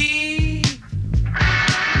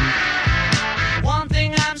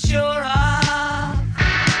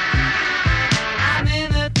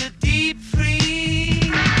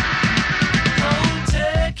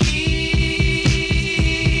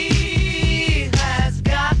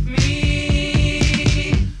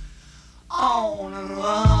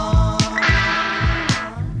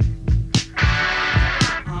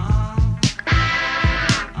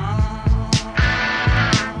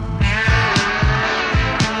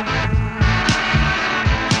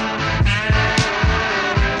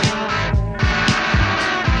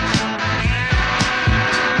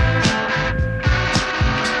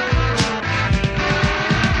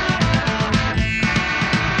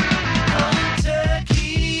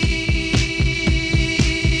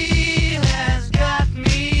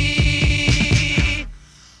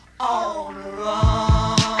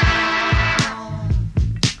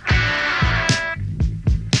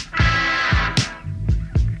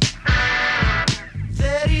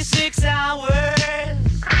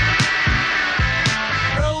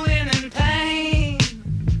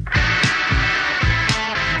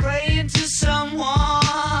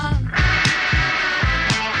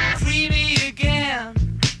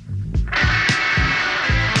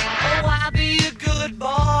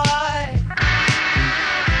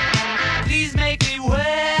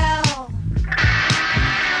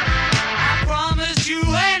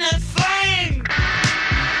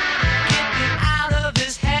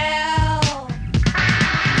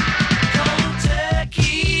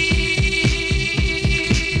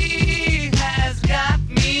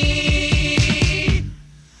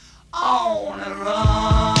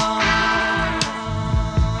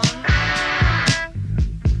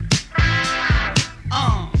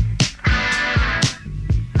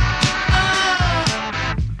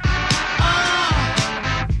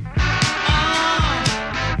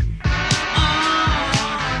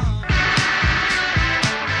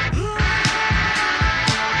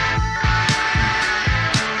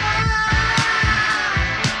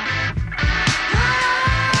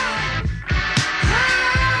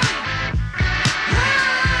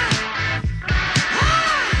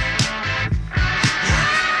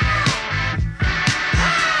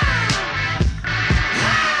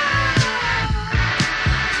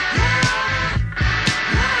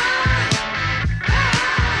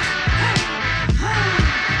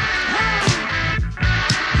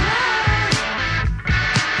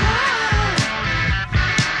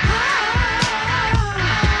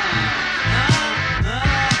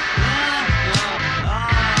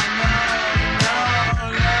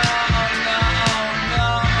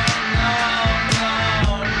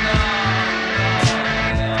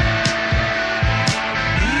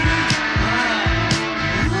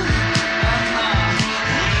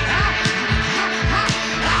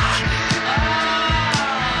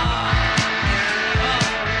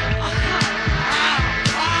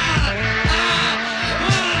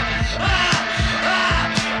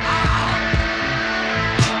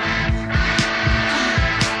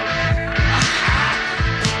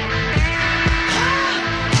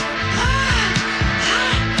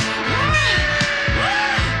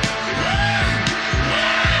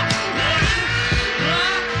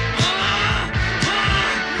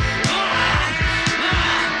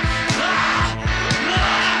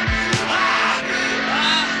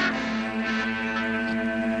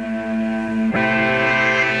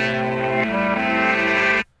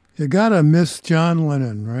You gotta miss John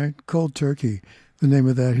Lennon, right? Cold Turkey, the name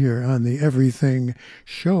of that here on the Everything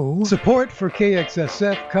Show. Support for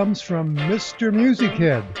KXSF comes from Mr. Music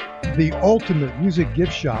Head, the ultimate music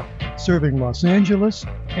gift shop serving Los Angeles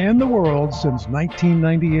and the world since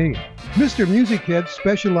 1998. Mr. Music Head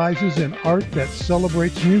specializes in art that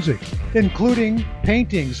celebrates music, including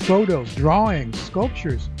paintings, photos, drawings,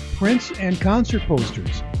 sculptures, prints, and concert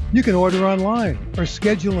posters. You can order online or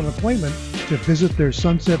schedule an appointment to visit their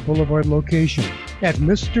Sunset Boulevard location at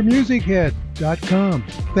MrMusicHead.com.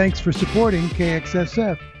 Thanks for supporting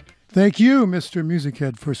KXSF. Thank you, Mr. Music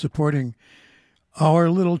Head, for supporting our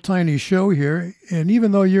little tiny show here. And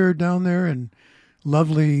even though you're down there in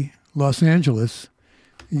lovely Los Angeles,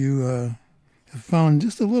 you have found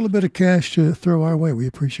just a little bit of cash to throw our way. We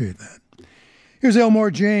appreciate that. Here's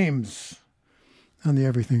Elmore James on the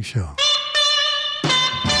Everything Show.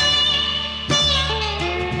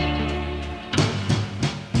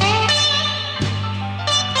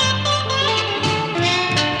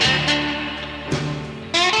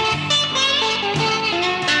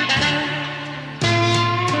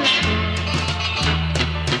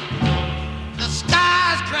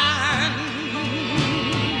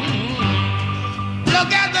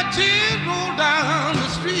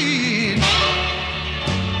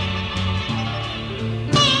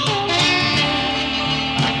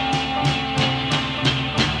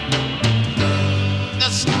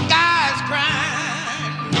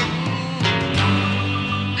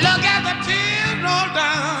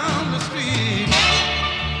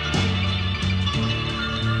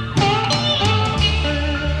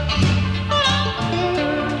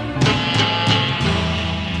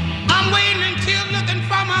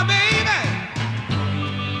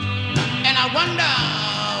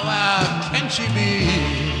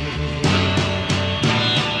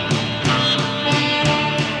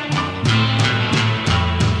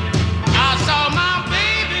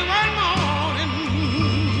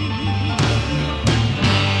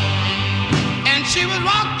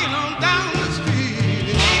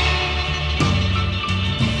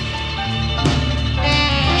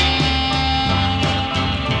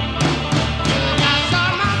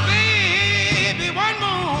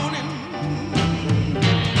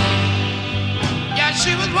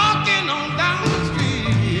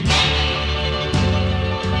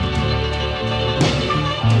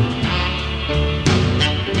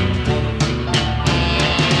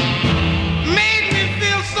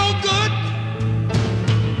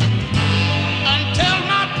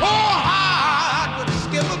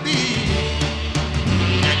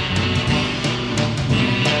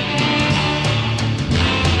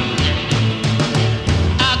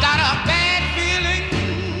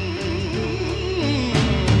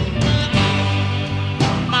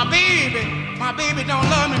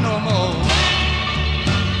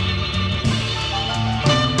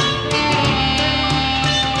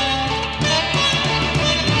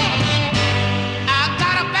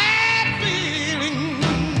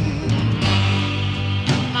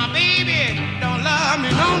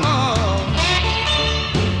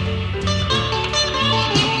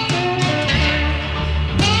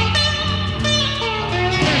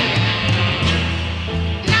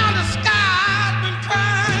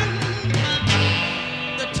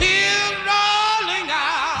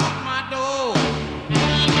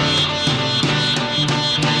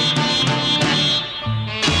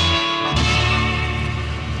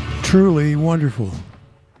 Truly wonderful.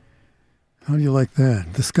 How do you like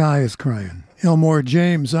that? The Sky is Crying. Elmore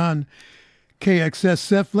James on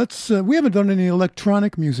KXSF. We haven't done any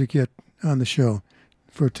electronic music yet on the show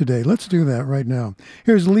for today. Let's do that right now.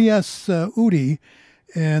 Here's Lias Udi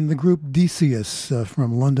and the group Decius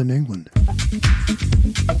from London, England.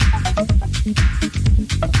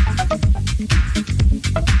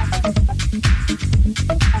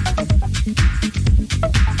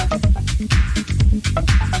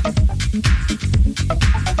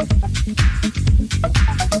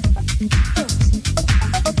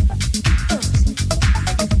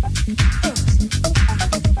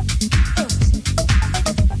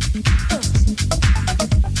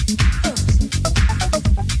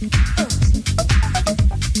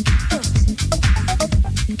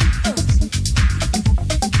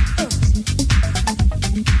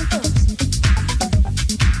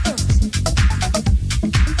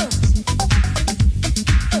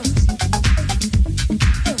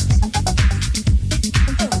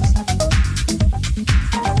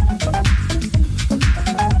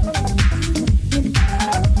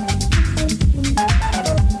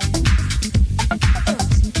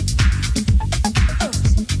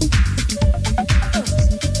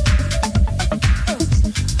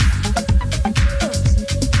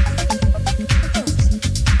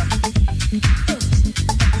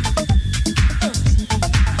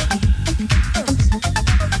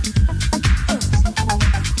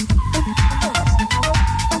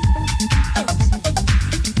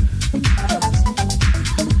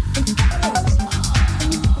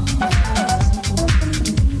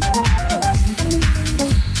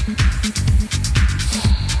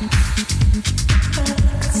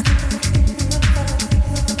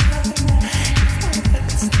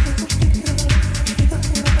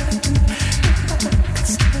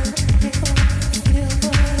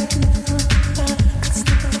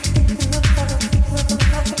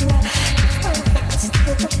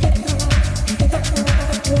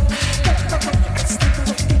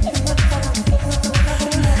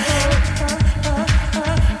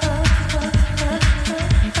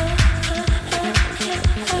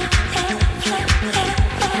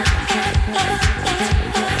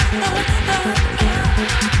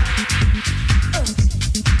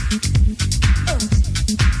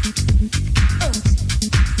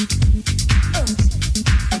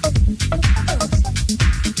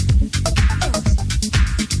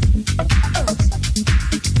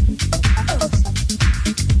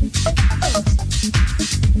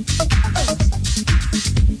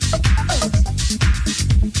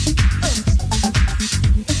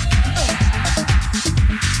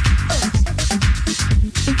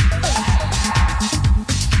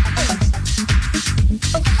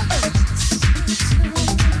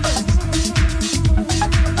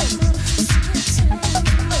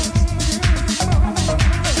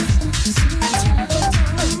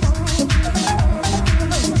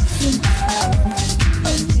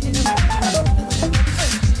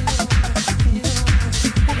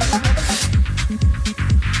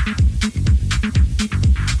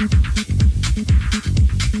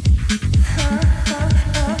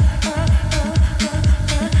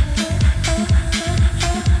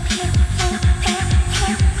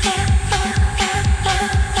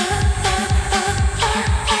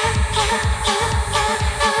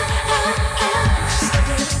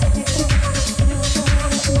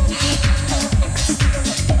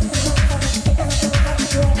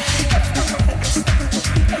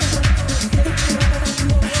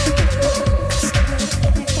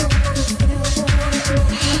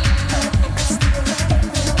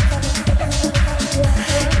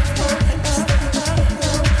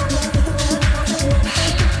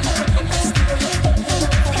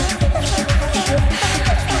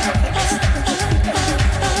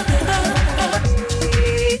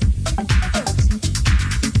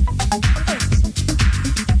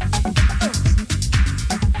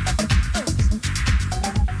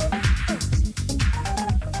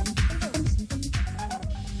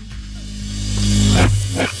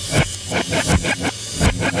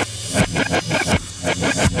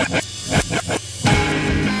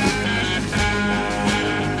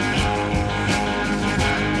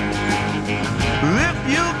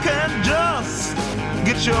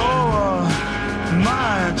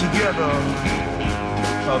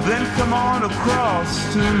 then come on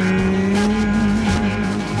across to me.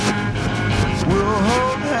 We'll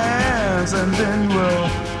hold hands and then we'll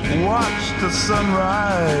watch the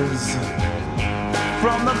sunrise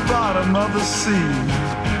from the bottom of the sea.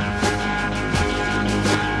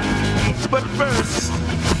 But first,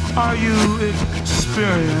 are you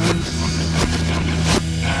experienced?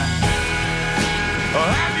 Or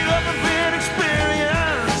have you ever been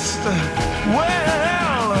experienced?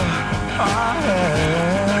 Well, I have.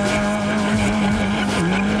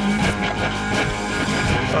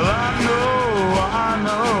 Well, I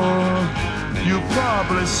know, you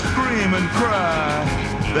probably scream and cry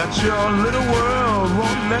that your little world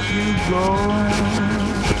won't let you go.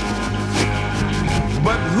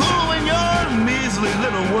 But who in your measly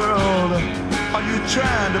little world are you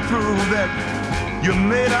trying to prove that you're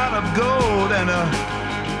made out of gold and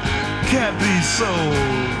can't be sold?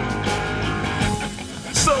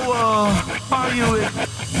 So, are you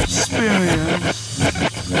experienced?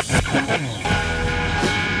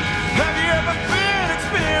 Have you ever been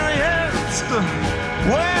experienced?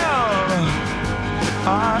 Well, I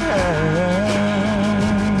have.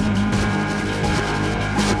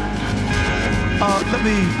 Let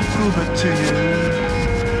me prove it to you.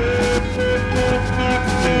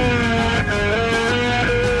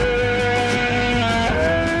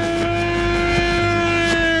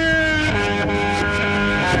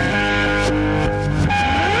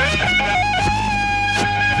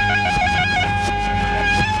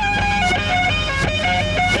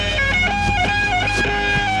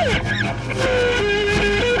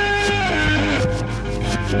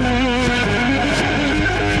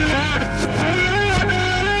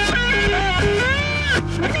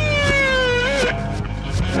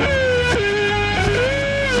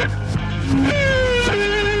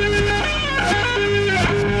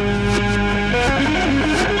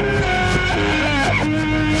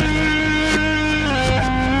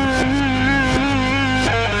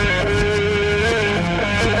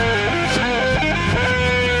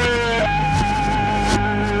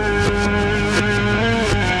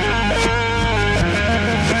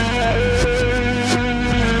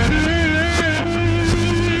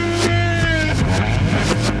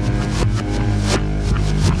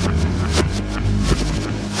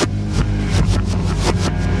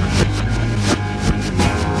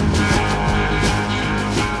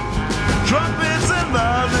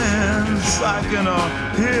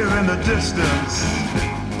 Distance,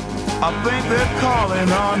 I think they're calling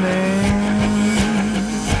our name.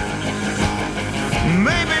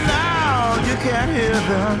 Maybe now you can't hear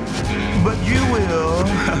them, but you will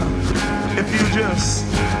if you just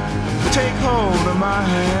take hold of my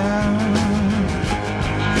hand.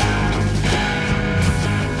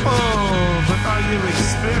 Oh, but are you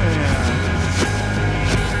experienced?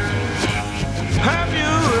 Have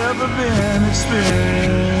you ever been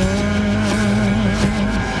experienced?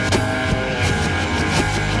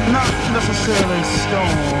 Not necessarily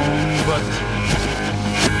stone, but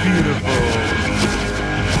beautiful.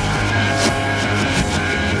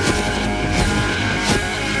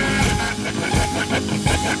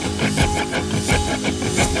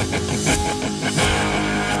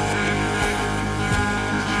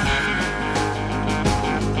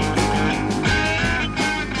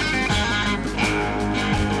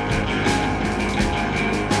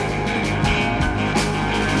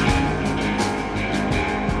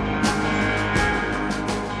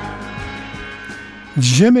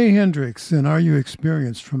 Jimi Hendrix and Are You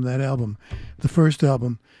Experienced from that album, the first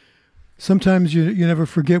album. Sometimes you never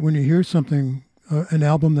forget when you hear something, an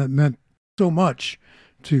album that meant so much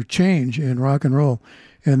to change in rock and roll,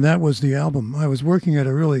 and that was the album. I was working at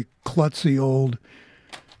a really klutzy old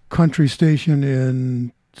country station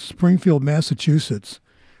in Springfield, Massachusetts,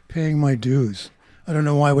 paying my dues. I don't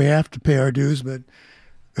know why we have to pay our dues, but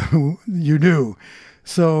you do.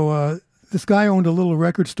 So this guy owned a little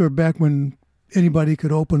record store back when anybody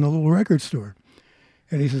could open a little record store.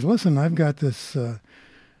 And he says, listen, I've got this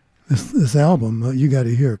this album you got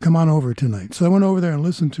to hear. Come on over tonight. So I went over there and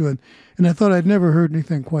listened to it, and I thought I'd never heard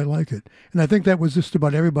anything quite like it. And I think that was just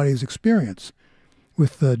about everybody's experience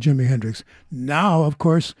with Jimi Hendrix. Now, of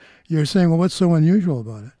course, you're saying, well, what's so unusual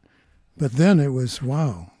about it? But then it was,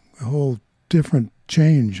 wow, a whole different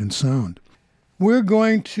change in sound. We're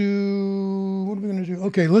going to, what are we going to do?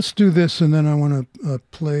 Okay, let's do this, and then I want to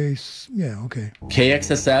play, okay.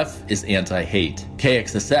 KXSF is anti-hate.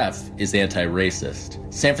 KXSF is anti-racist.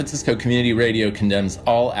 San Francisco Community Radio condemns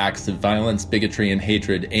all acts of violence, bigotry, and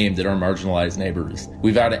hatred aimed at our marginalized neighbors.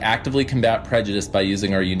 We vow to actively combat prejudice by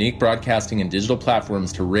using our unique broadcasting and digital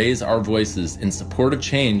platforms to raise our voices in support of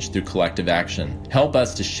change through collective action. Help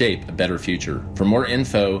us to shape a better future. For more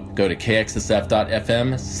info, go to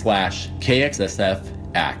kxsf.fm/KXSF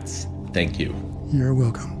Acts. Thank you. You're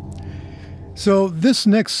welcome. So this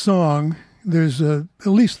next song, there's at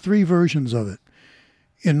least 3 versions of it.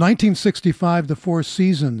 In 1965, the Four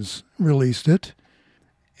Seasons released it.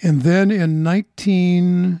 And then in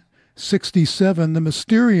 1967, the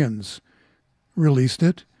Mysterians released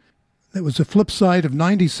it. That was a flip side of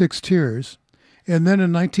 96 Tears. And then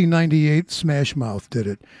in 1998, Smash Mouth did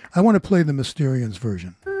it. I want to play the Mysterians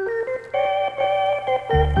version.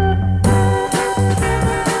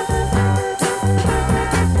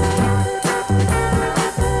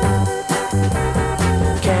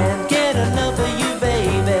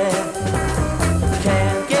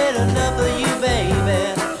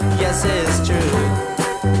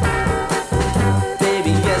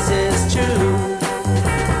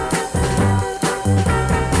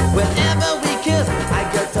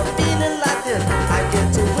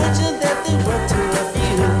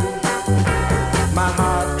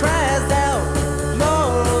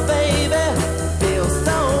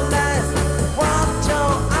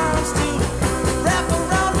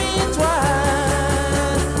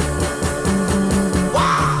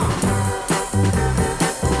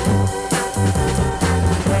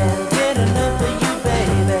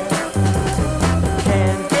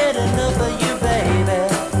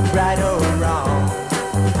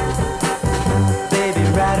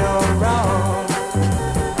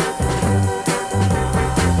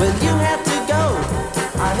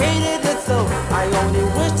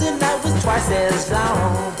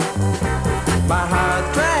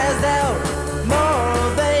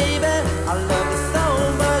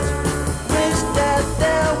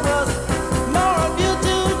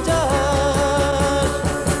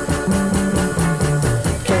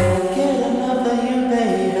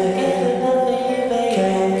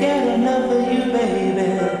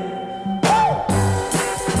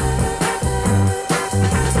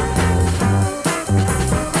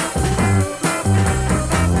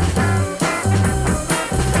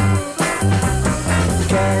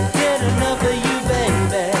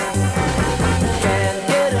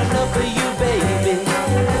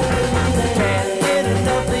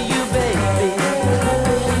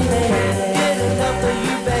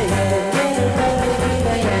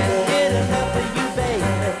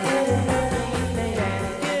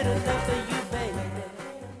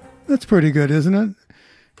 That's pretty good, isn't it?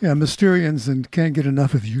 Yeah, Mysterians and Can't Get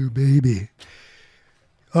Enough of You, Baby.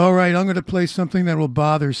 All right, I'm going to play something that will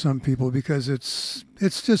bother some people because it's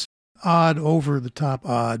just odd, over-the-top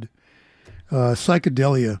odd.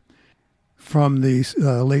 Psychedelia from the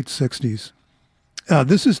late 60s.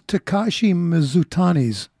 This is Takashi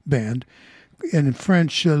Mizutani's band, in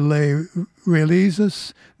French, Les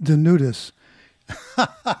Réalises de Nudis.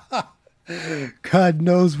 God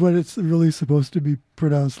knows what it's really supposed to be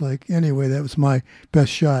pronounced like. Anyway, that was my best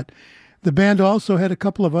shot. The band also had a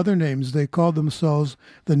couple of other names. They called themselves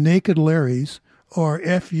the Naked Larrys, or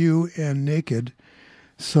F.U. and Naked.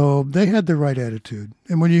 So they had the right attitude.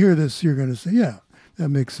 And when you hear this, you're going to say, yeah, that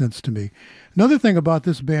makes sense to me. Another thing about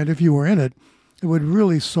this band, if you were in it, it would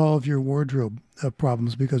really solve your wardrobe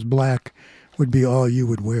problems because black would be all you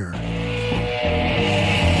would wear.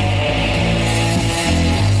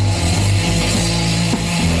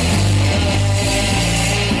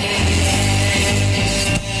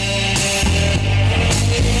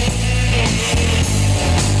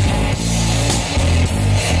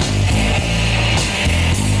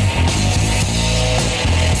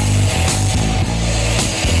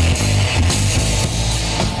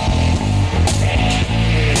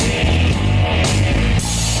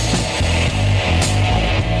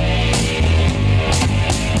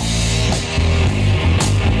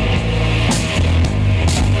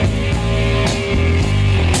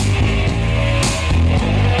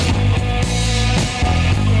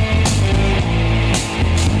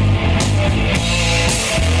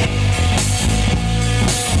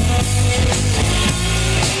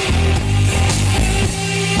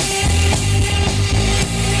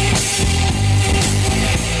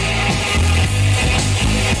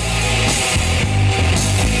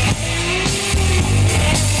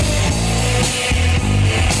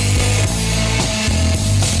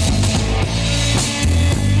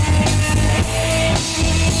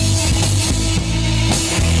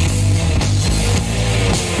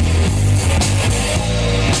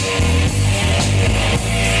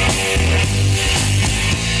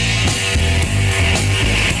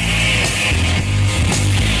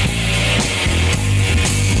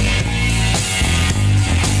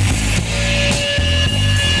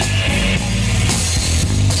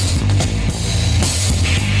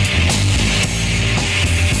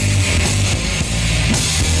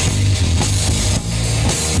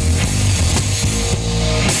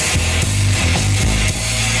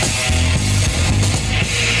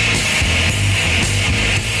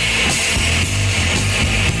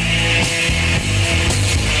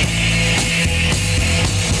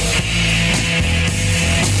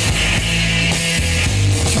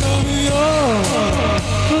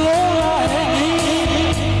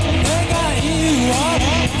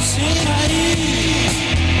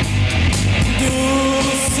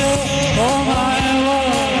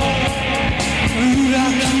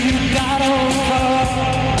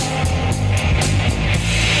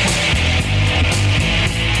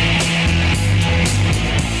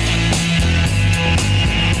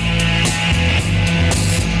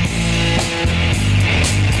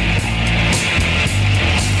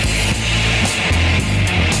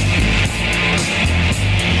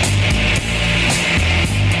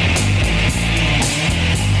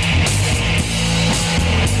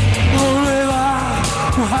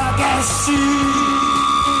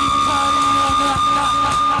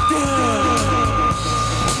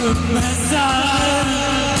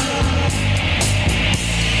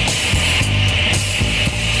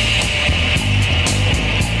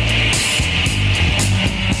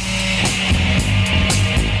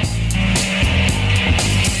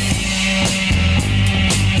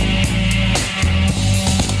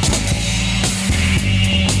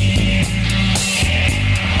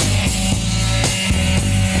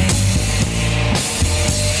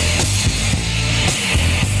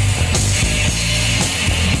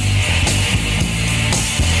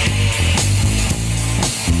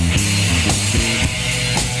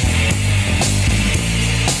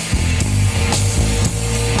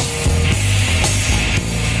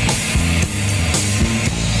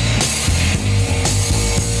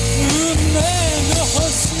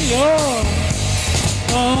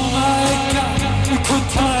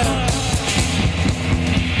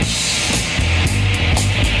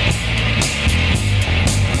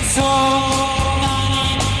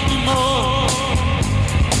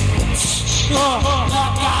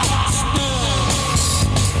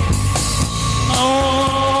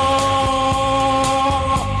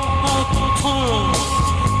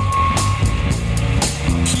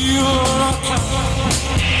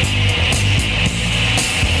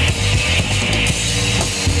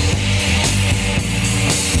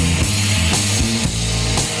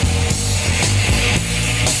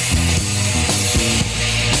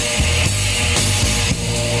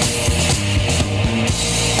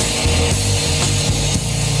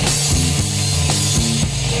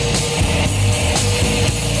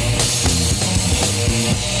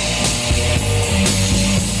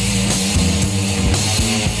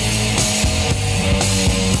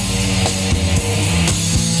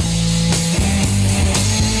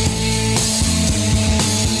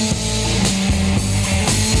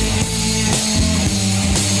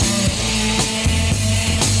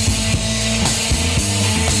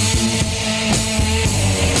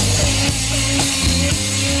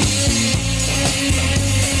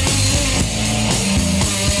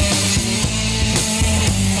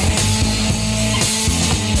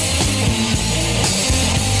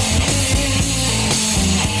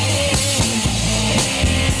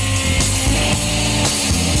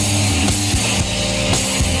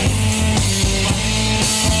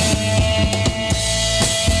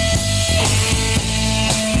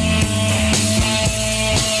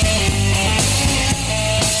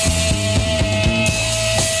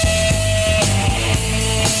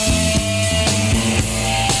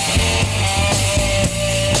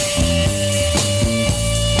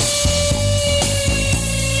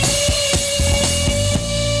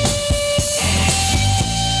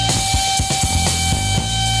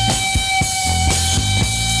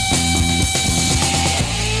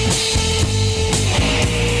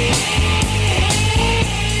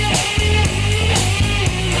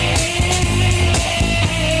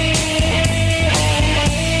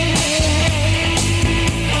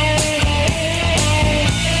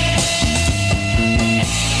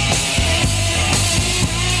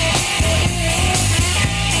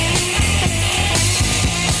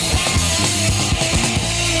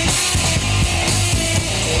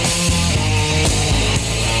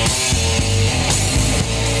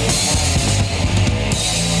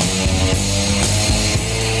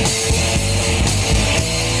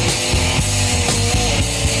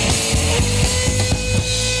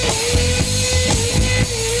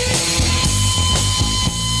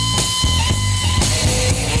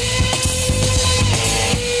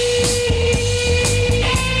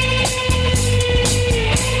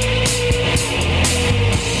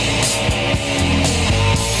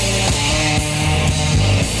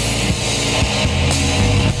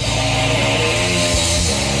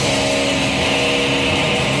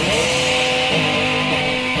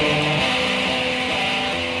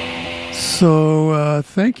 So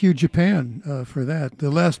thank you, Japan, for that. The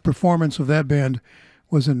last performance of that band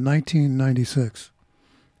was in 1996,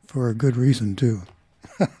 for a good reason, too.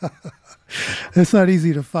 It's not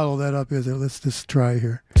easy to follow that up, is it? Let's just try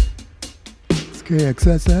here. It's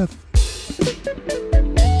KXSF.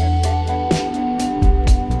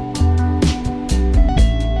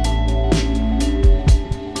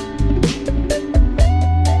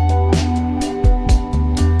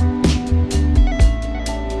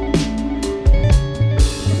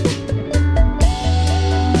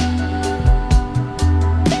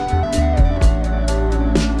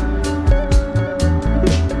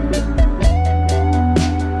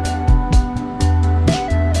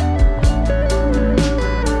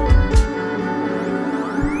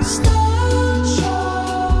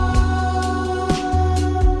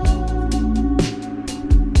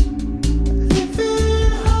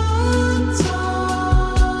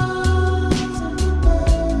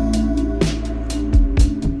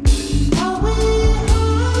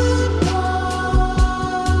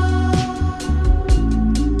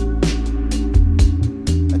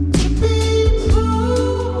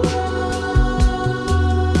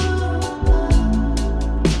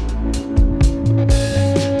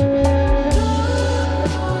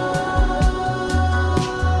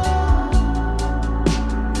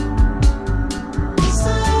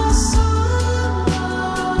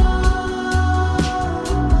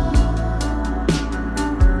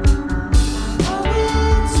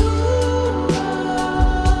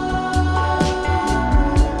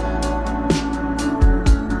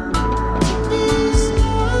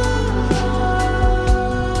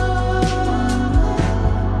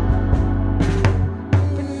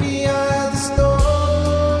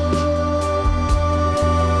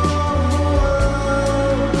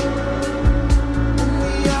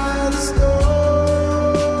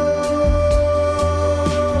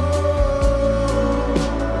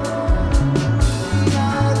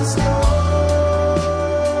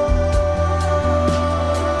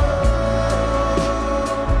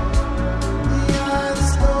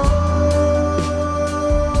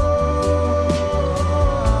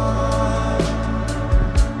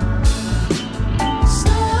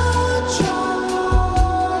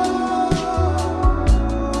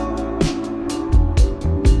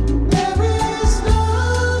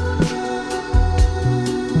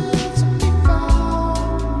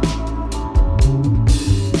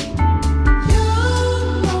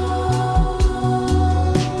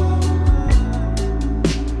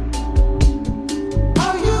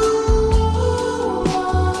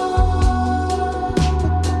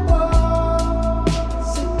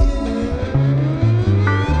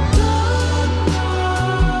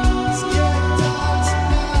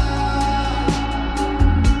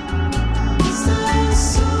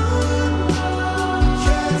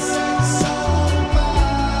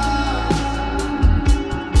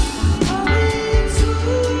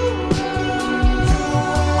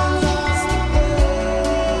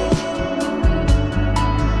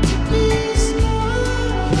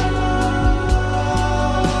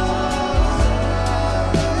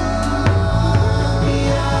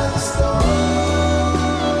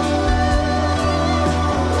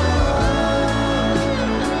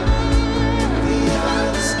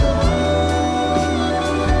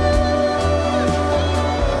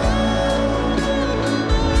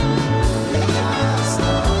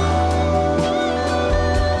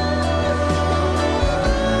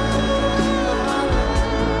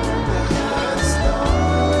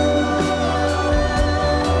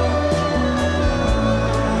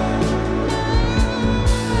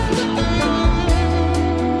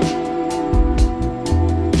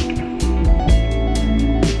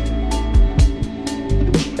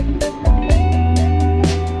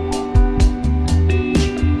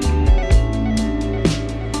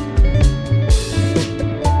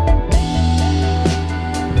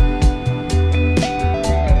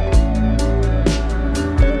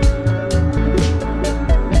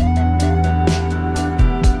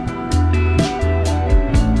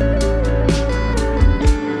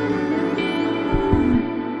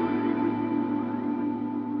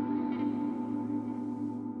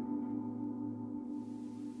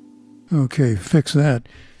 Okay, fix that.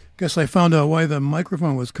 Guess I found out why the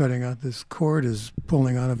microphone was cutting out. This cord is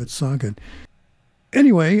pulling out of its socket.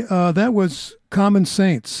 Anyway, that was Common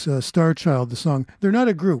Saints, Star Child, the song. They're not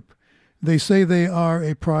a group. They say they are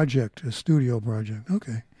a project, a studio project.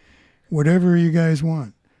 Okay. Whatever you guys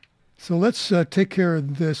want. So let's take care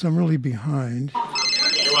of this. I'm really behind.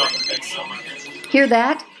 Hear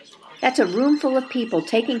that? That's a room full of people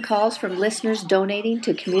taking calls from listeners donating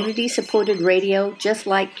to community-supported radio just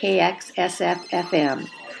like KXSF-FM.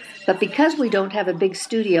 But because we don't have a big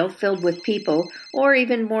studio filled with people, or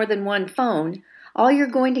even more than one phone, all you're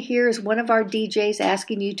going to hear is one of our DJs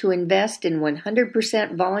asking you to invest in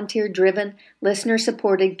 100% volunteer-driven,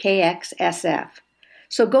 listener-supported KXSF.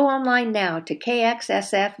 So go online now to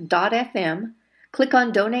kxsf.fm, click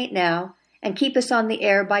on Donate Now, and keep us on the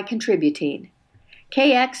air by contributing.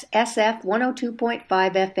 KXSF 102.5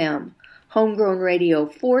 FM, homegrown radio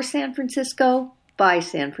for San Francisco, by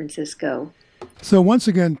San Francisco. So once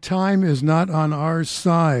again, time is not on our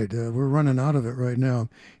side. We're running out of it right now.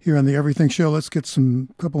 Here on the Everything Show, let's get some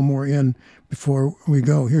couple more in before we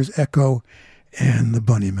go. Here's Echo and the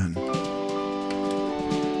Bunnymen.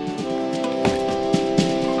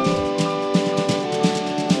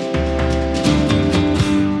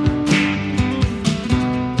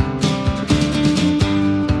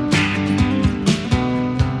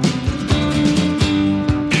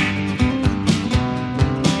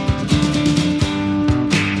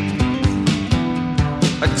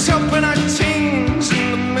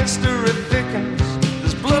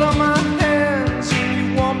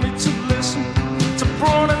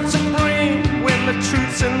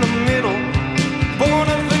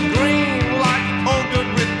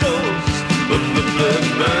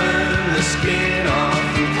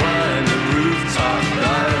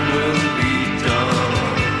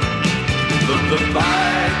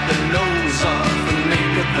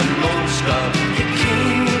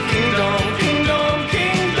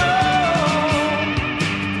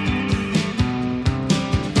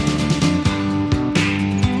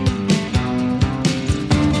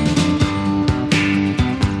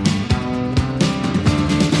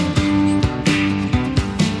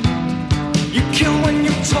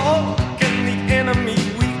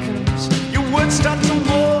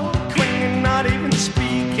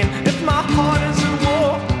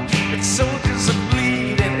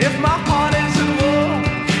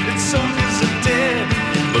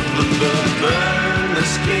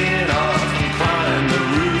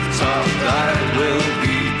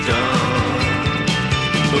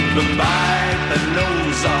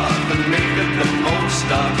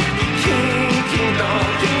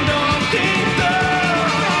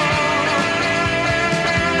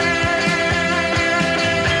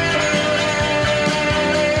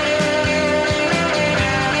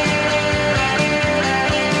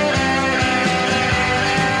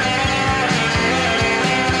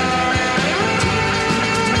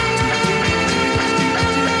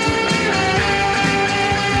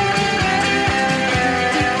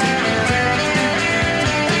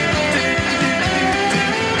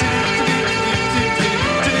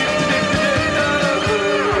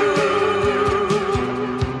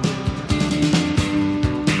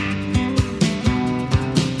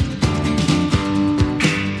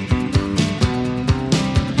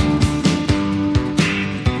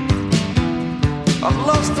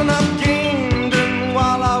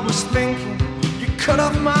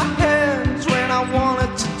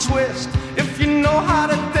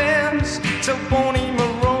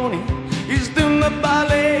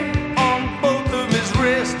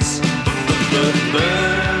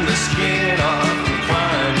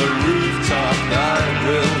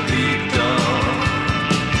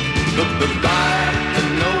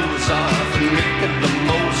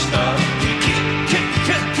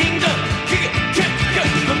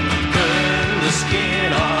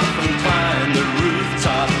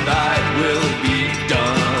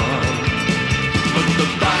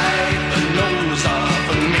 Nose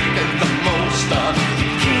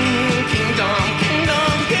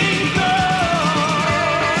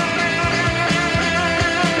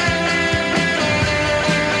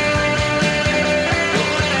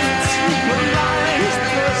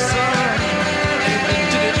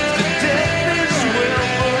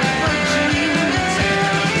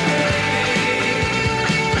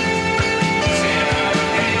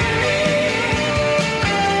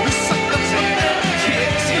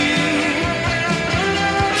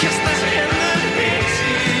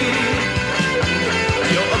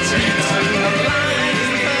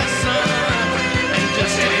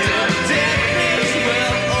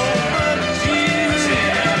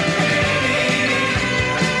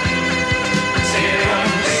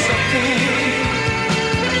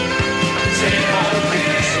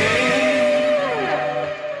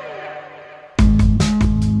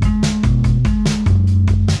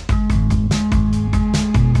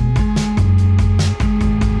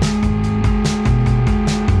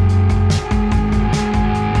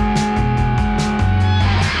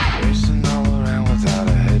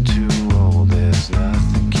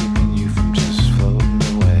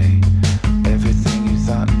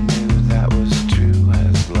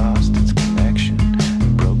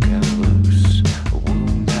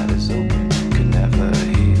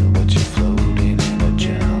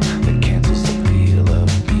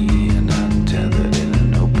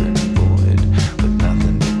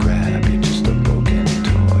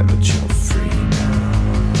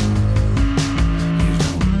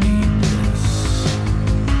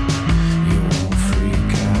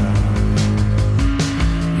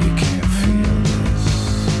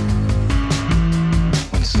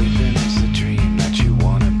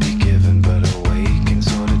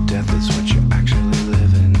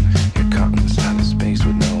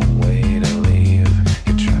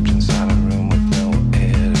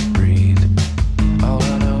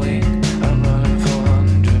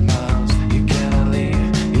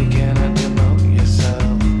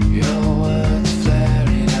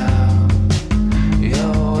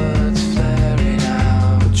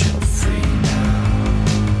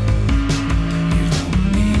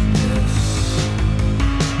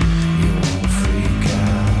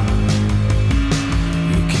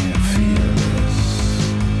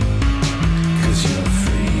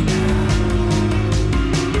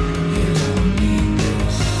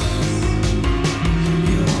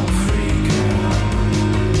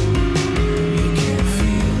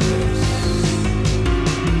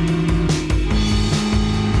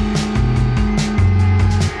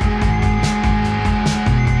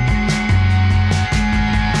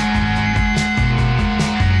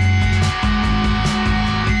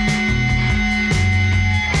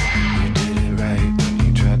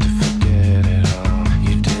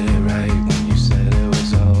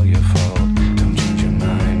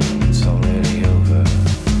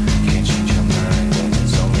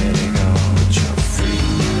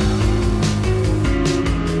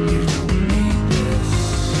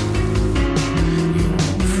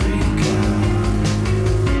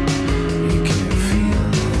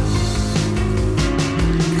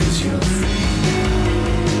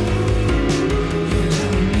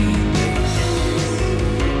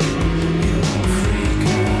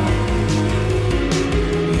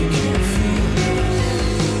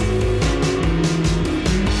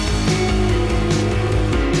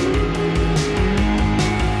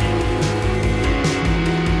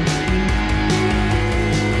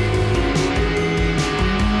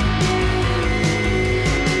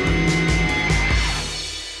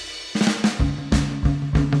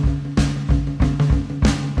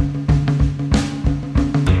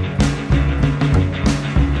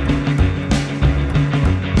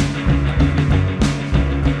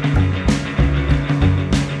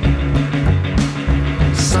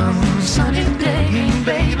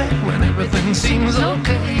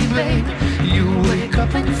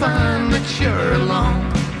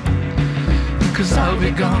be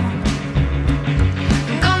gone.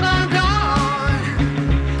 Gone, gone, gone.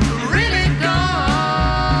 Really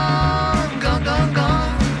gone. Gone, gone,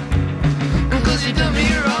 gone. 'Cause you done me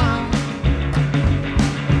wrong.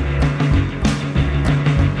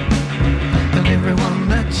 And everyone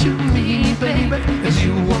that you meet, baby, as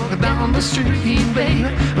you walk down the street, baby,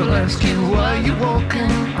 will ask you why you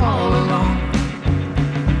walking all alone.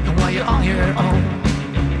 And why you're on your own.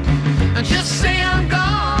 And just say I'm gone.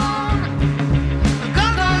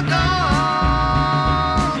 Gone, gone,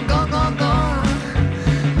 gone. Gone, gone, gone.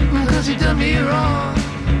 'Cause you done me wrong.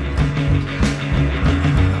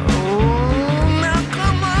 Oh, now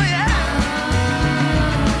come on, yeah.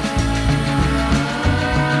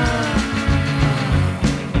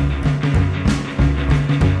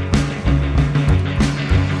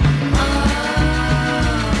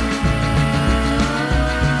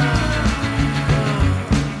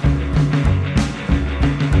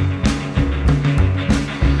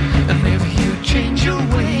 And if you change your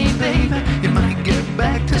way, baby, you might get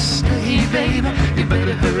back to stay, baby. You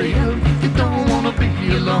better hurry up if you don't wanna be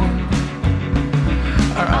alone,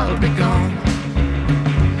 or I'll be gone.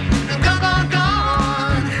 Gone, gone,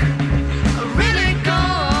 gone. Really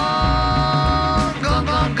gone. Gone,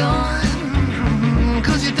 gone, gone.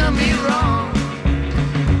 'Cause you done me wrong.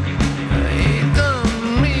 You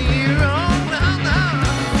done me wrong. Now, now.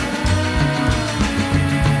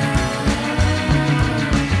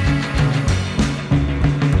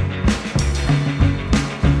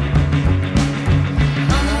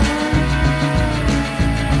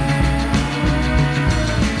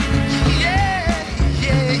 Yeah,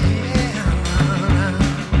 yeah, yeah.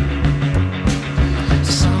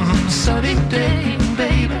 Some sunny day,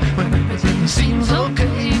 baby, when everything seems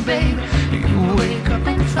okay, baby, you wake up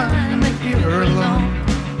and find that you're alone.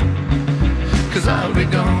 'Cause I'll be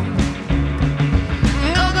gone.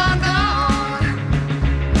 Gone, gone, gone.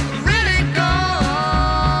 Really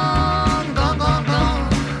gone. Gone, gone, gone.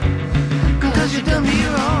 'Cause you done me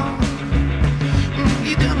wrong.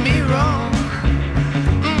 You done me wrong.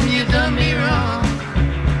 You done me wrong.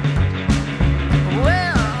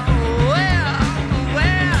 Well, well,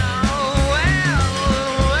 well, well,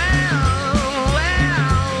 well,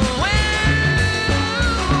 well,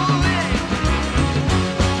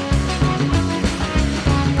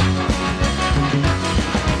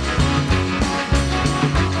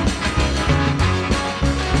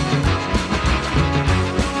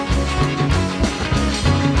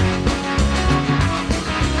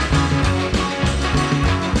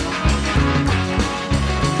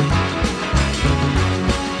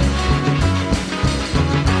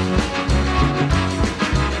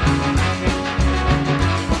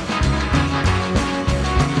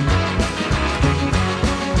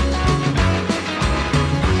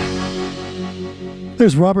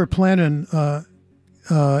 There's Robert Plant and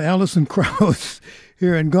Alison Krauss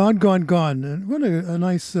here, and Gone, Gone, Gone. And what a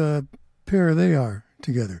nice pair they are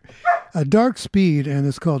together. Dark Speed, and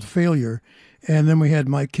it's called Failure. And then we had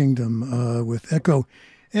Mike Kingdom with Echo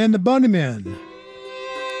and the Bunnymen.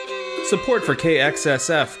 Support for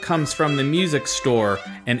KXSF comes from the Music Store,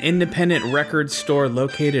 an independent record store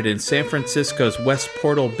located in San Francisco's West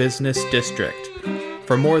Portal Business District.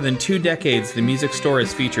 For more than 2 decades, the Music Store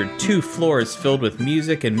has featured 2 floors filled with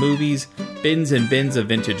music and movies, bins and bins of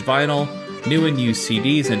vintage vinyl, new and used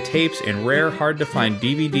CDs and tapes, and rare, hard-to-find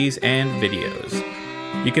DVDs and videos.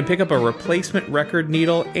 You can pick up a replacement record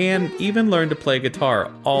needle and even learn to play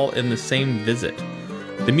guitar, all in the same visit.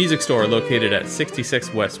 The Music Store, located at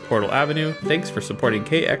 66 West Portal Avenue. Thanks for supporting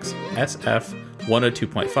KXSF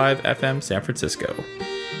 102.5 FM San Francisco.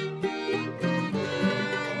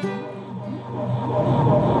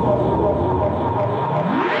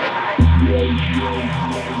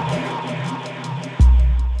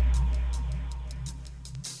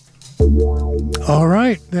 All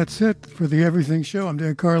right, that's it for the Everything Show. I'm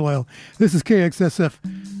Dan Carlisle. This is KXSF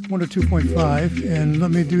 102.5, and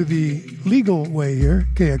let me do the legal way here,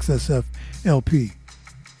 KXSF LP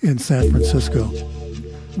in San Francisco.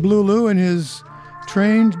 Blue Lou and his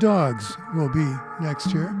trained dogs will be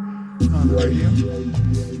next year on the radio.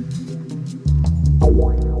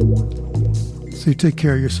 So you take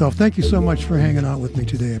care of yourself. Thank you so much for hanging out with me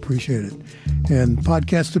today. I appreciate it. And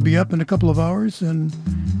podcast will be up in a couple of hours, and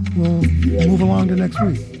we'll move along to next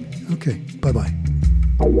week. Okay, bye-bye.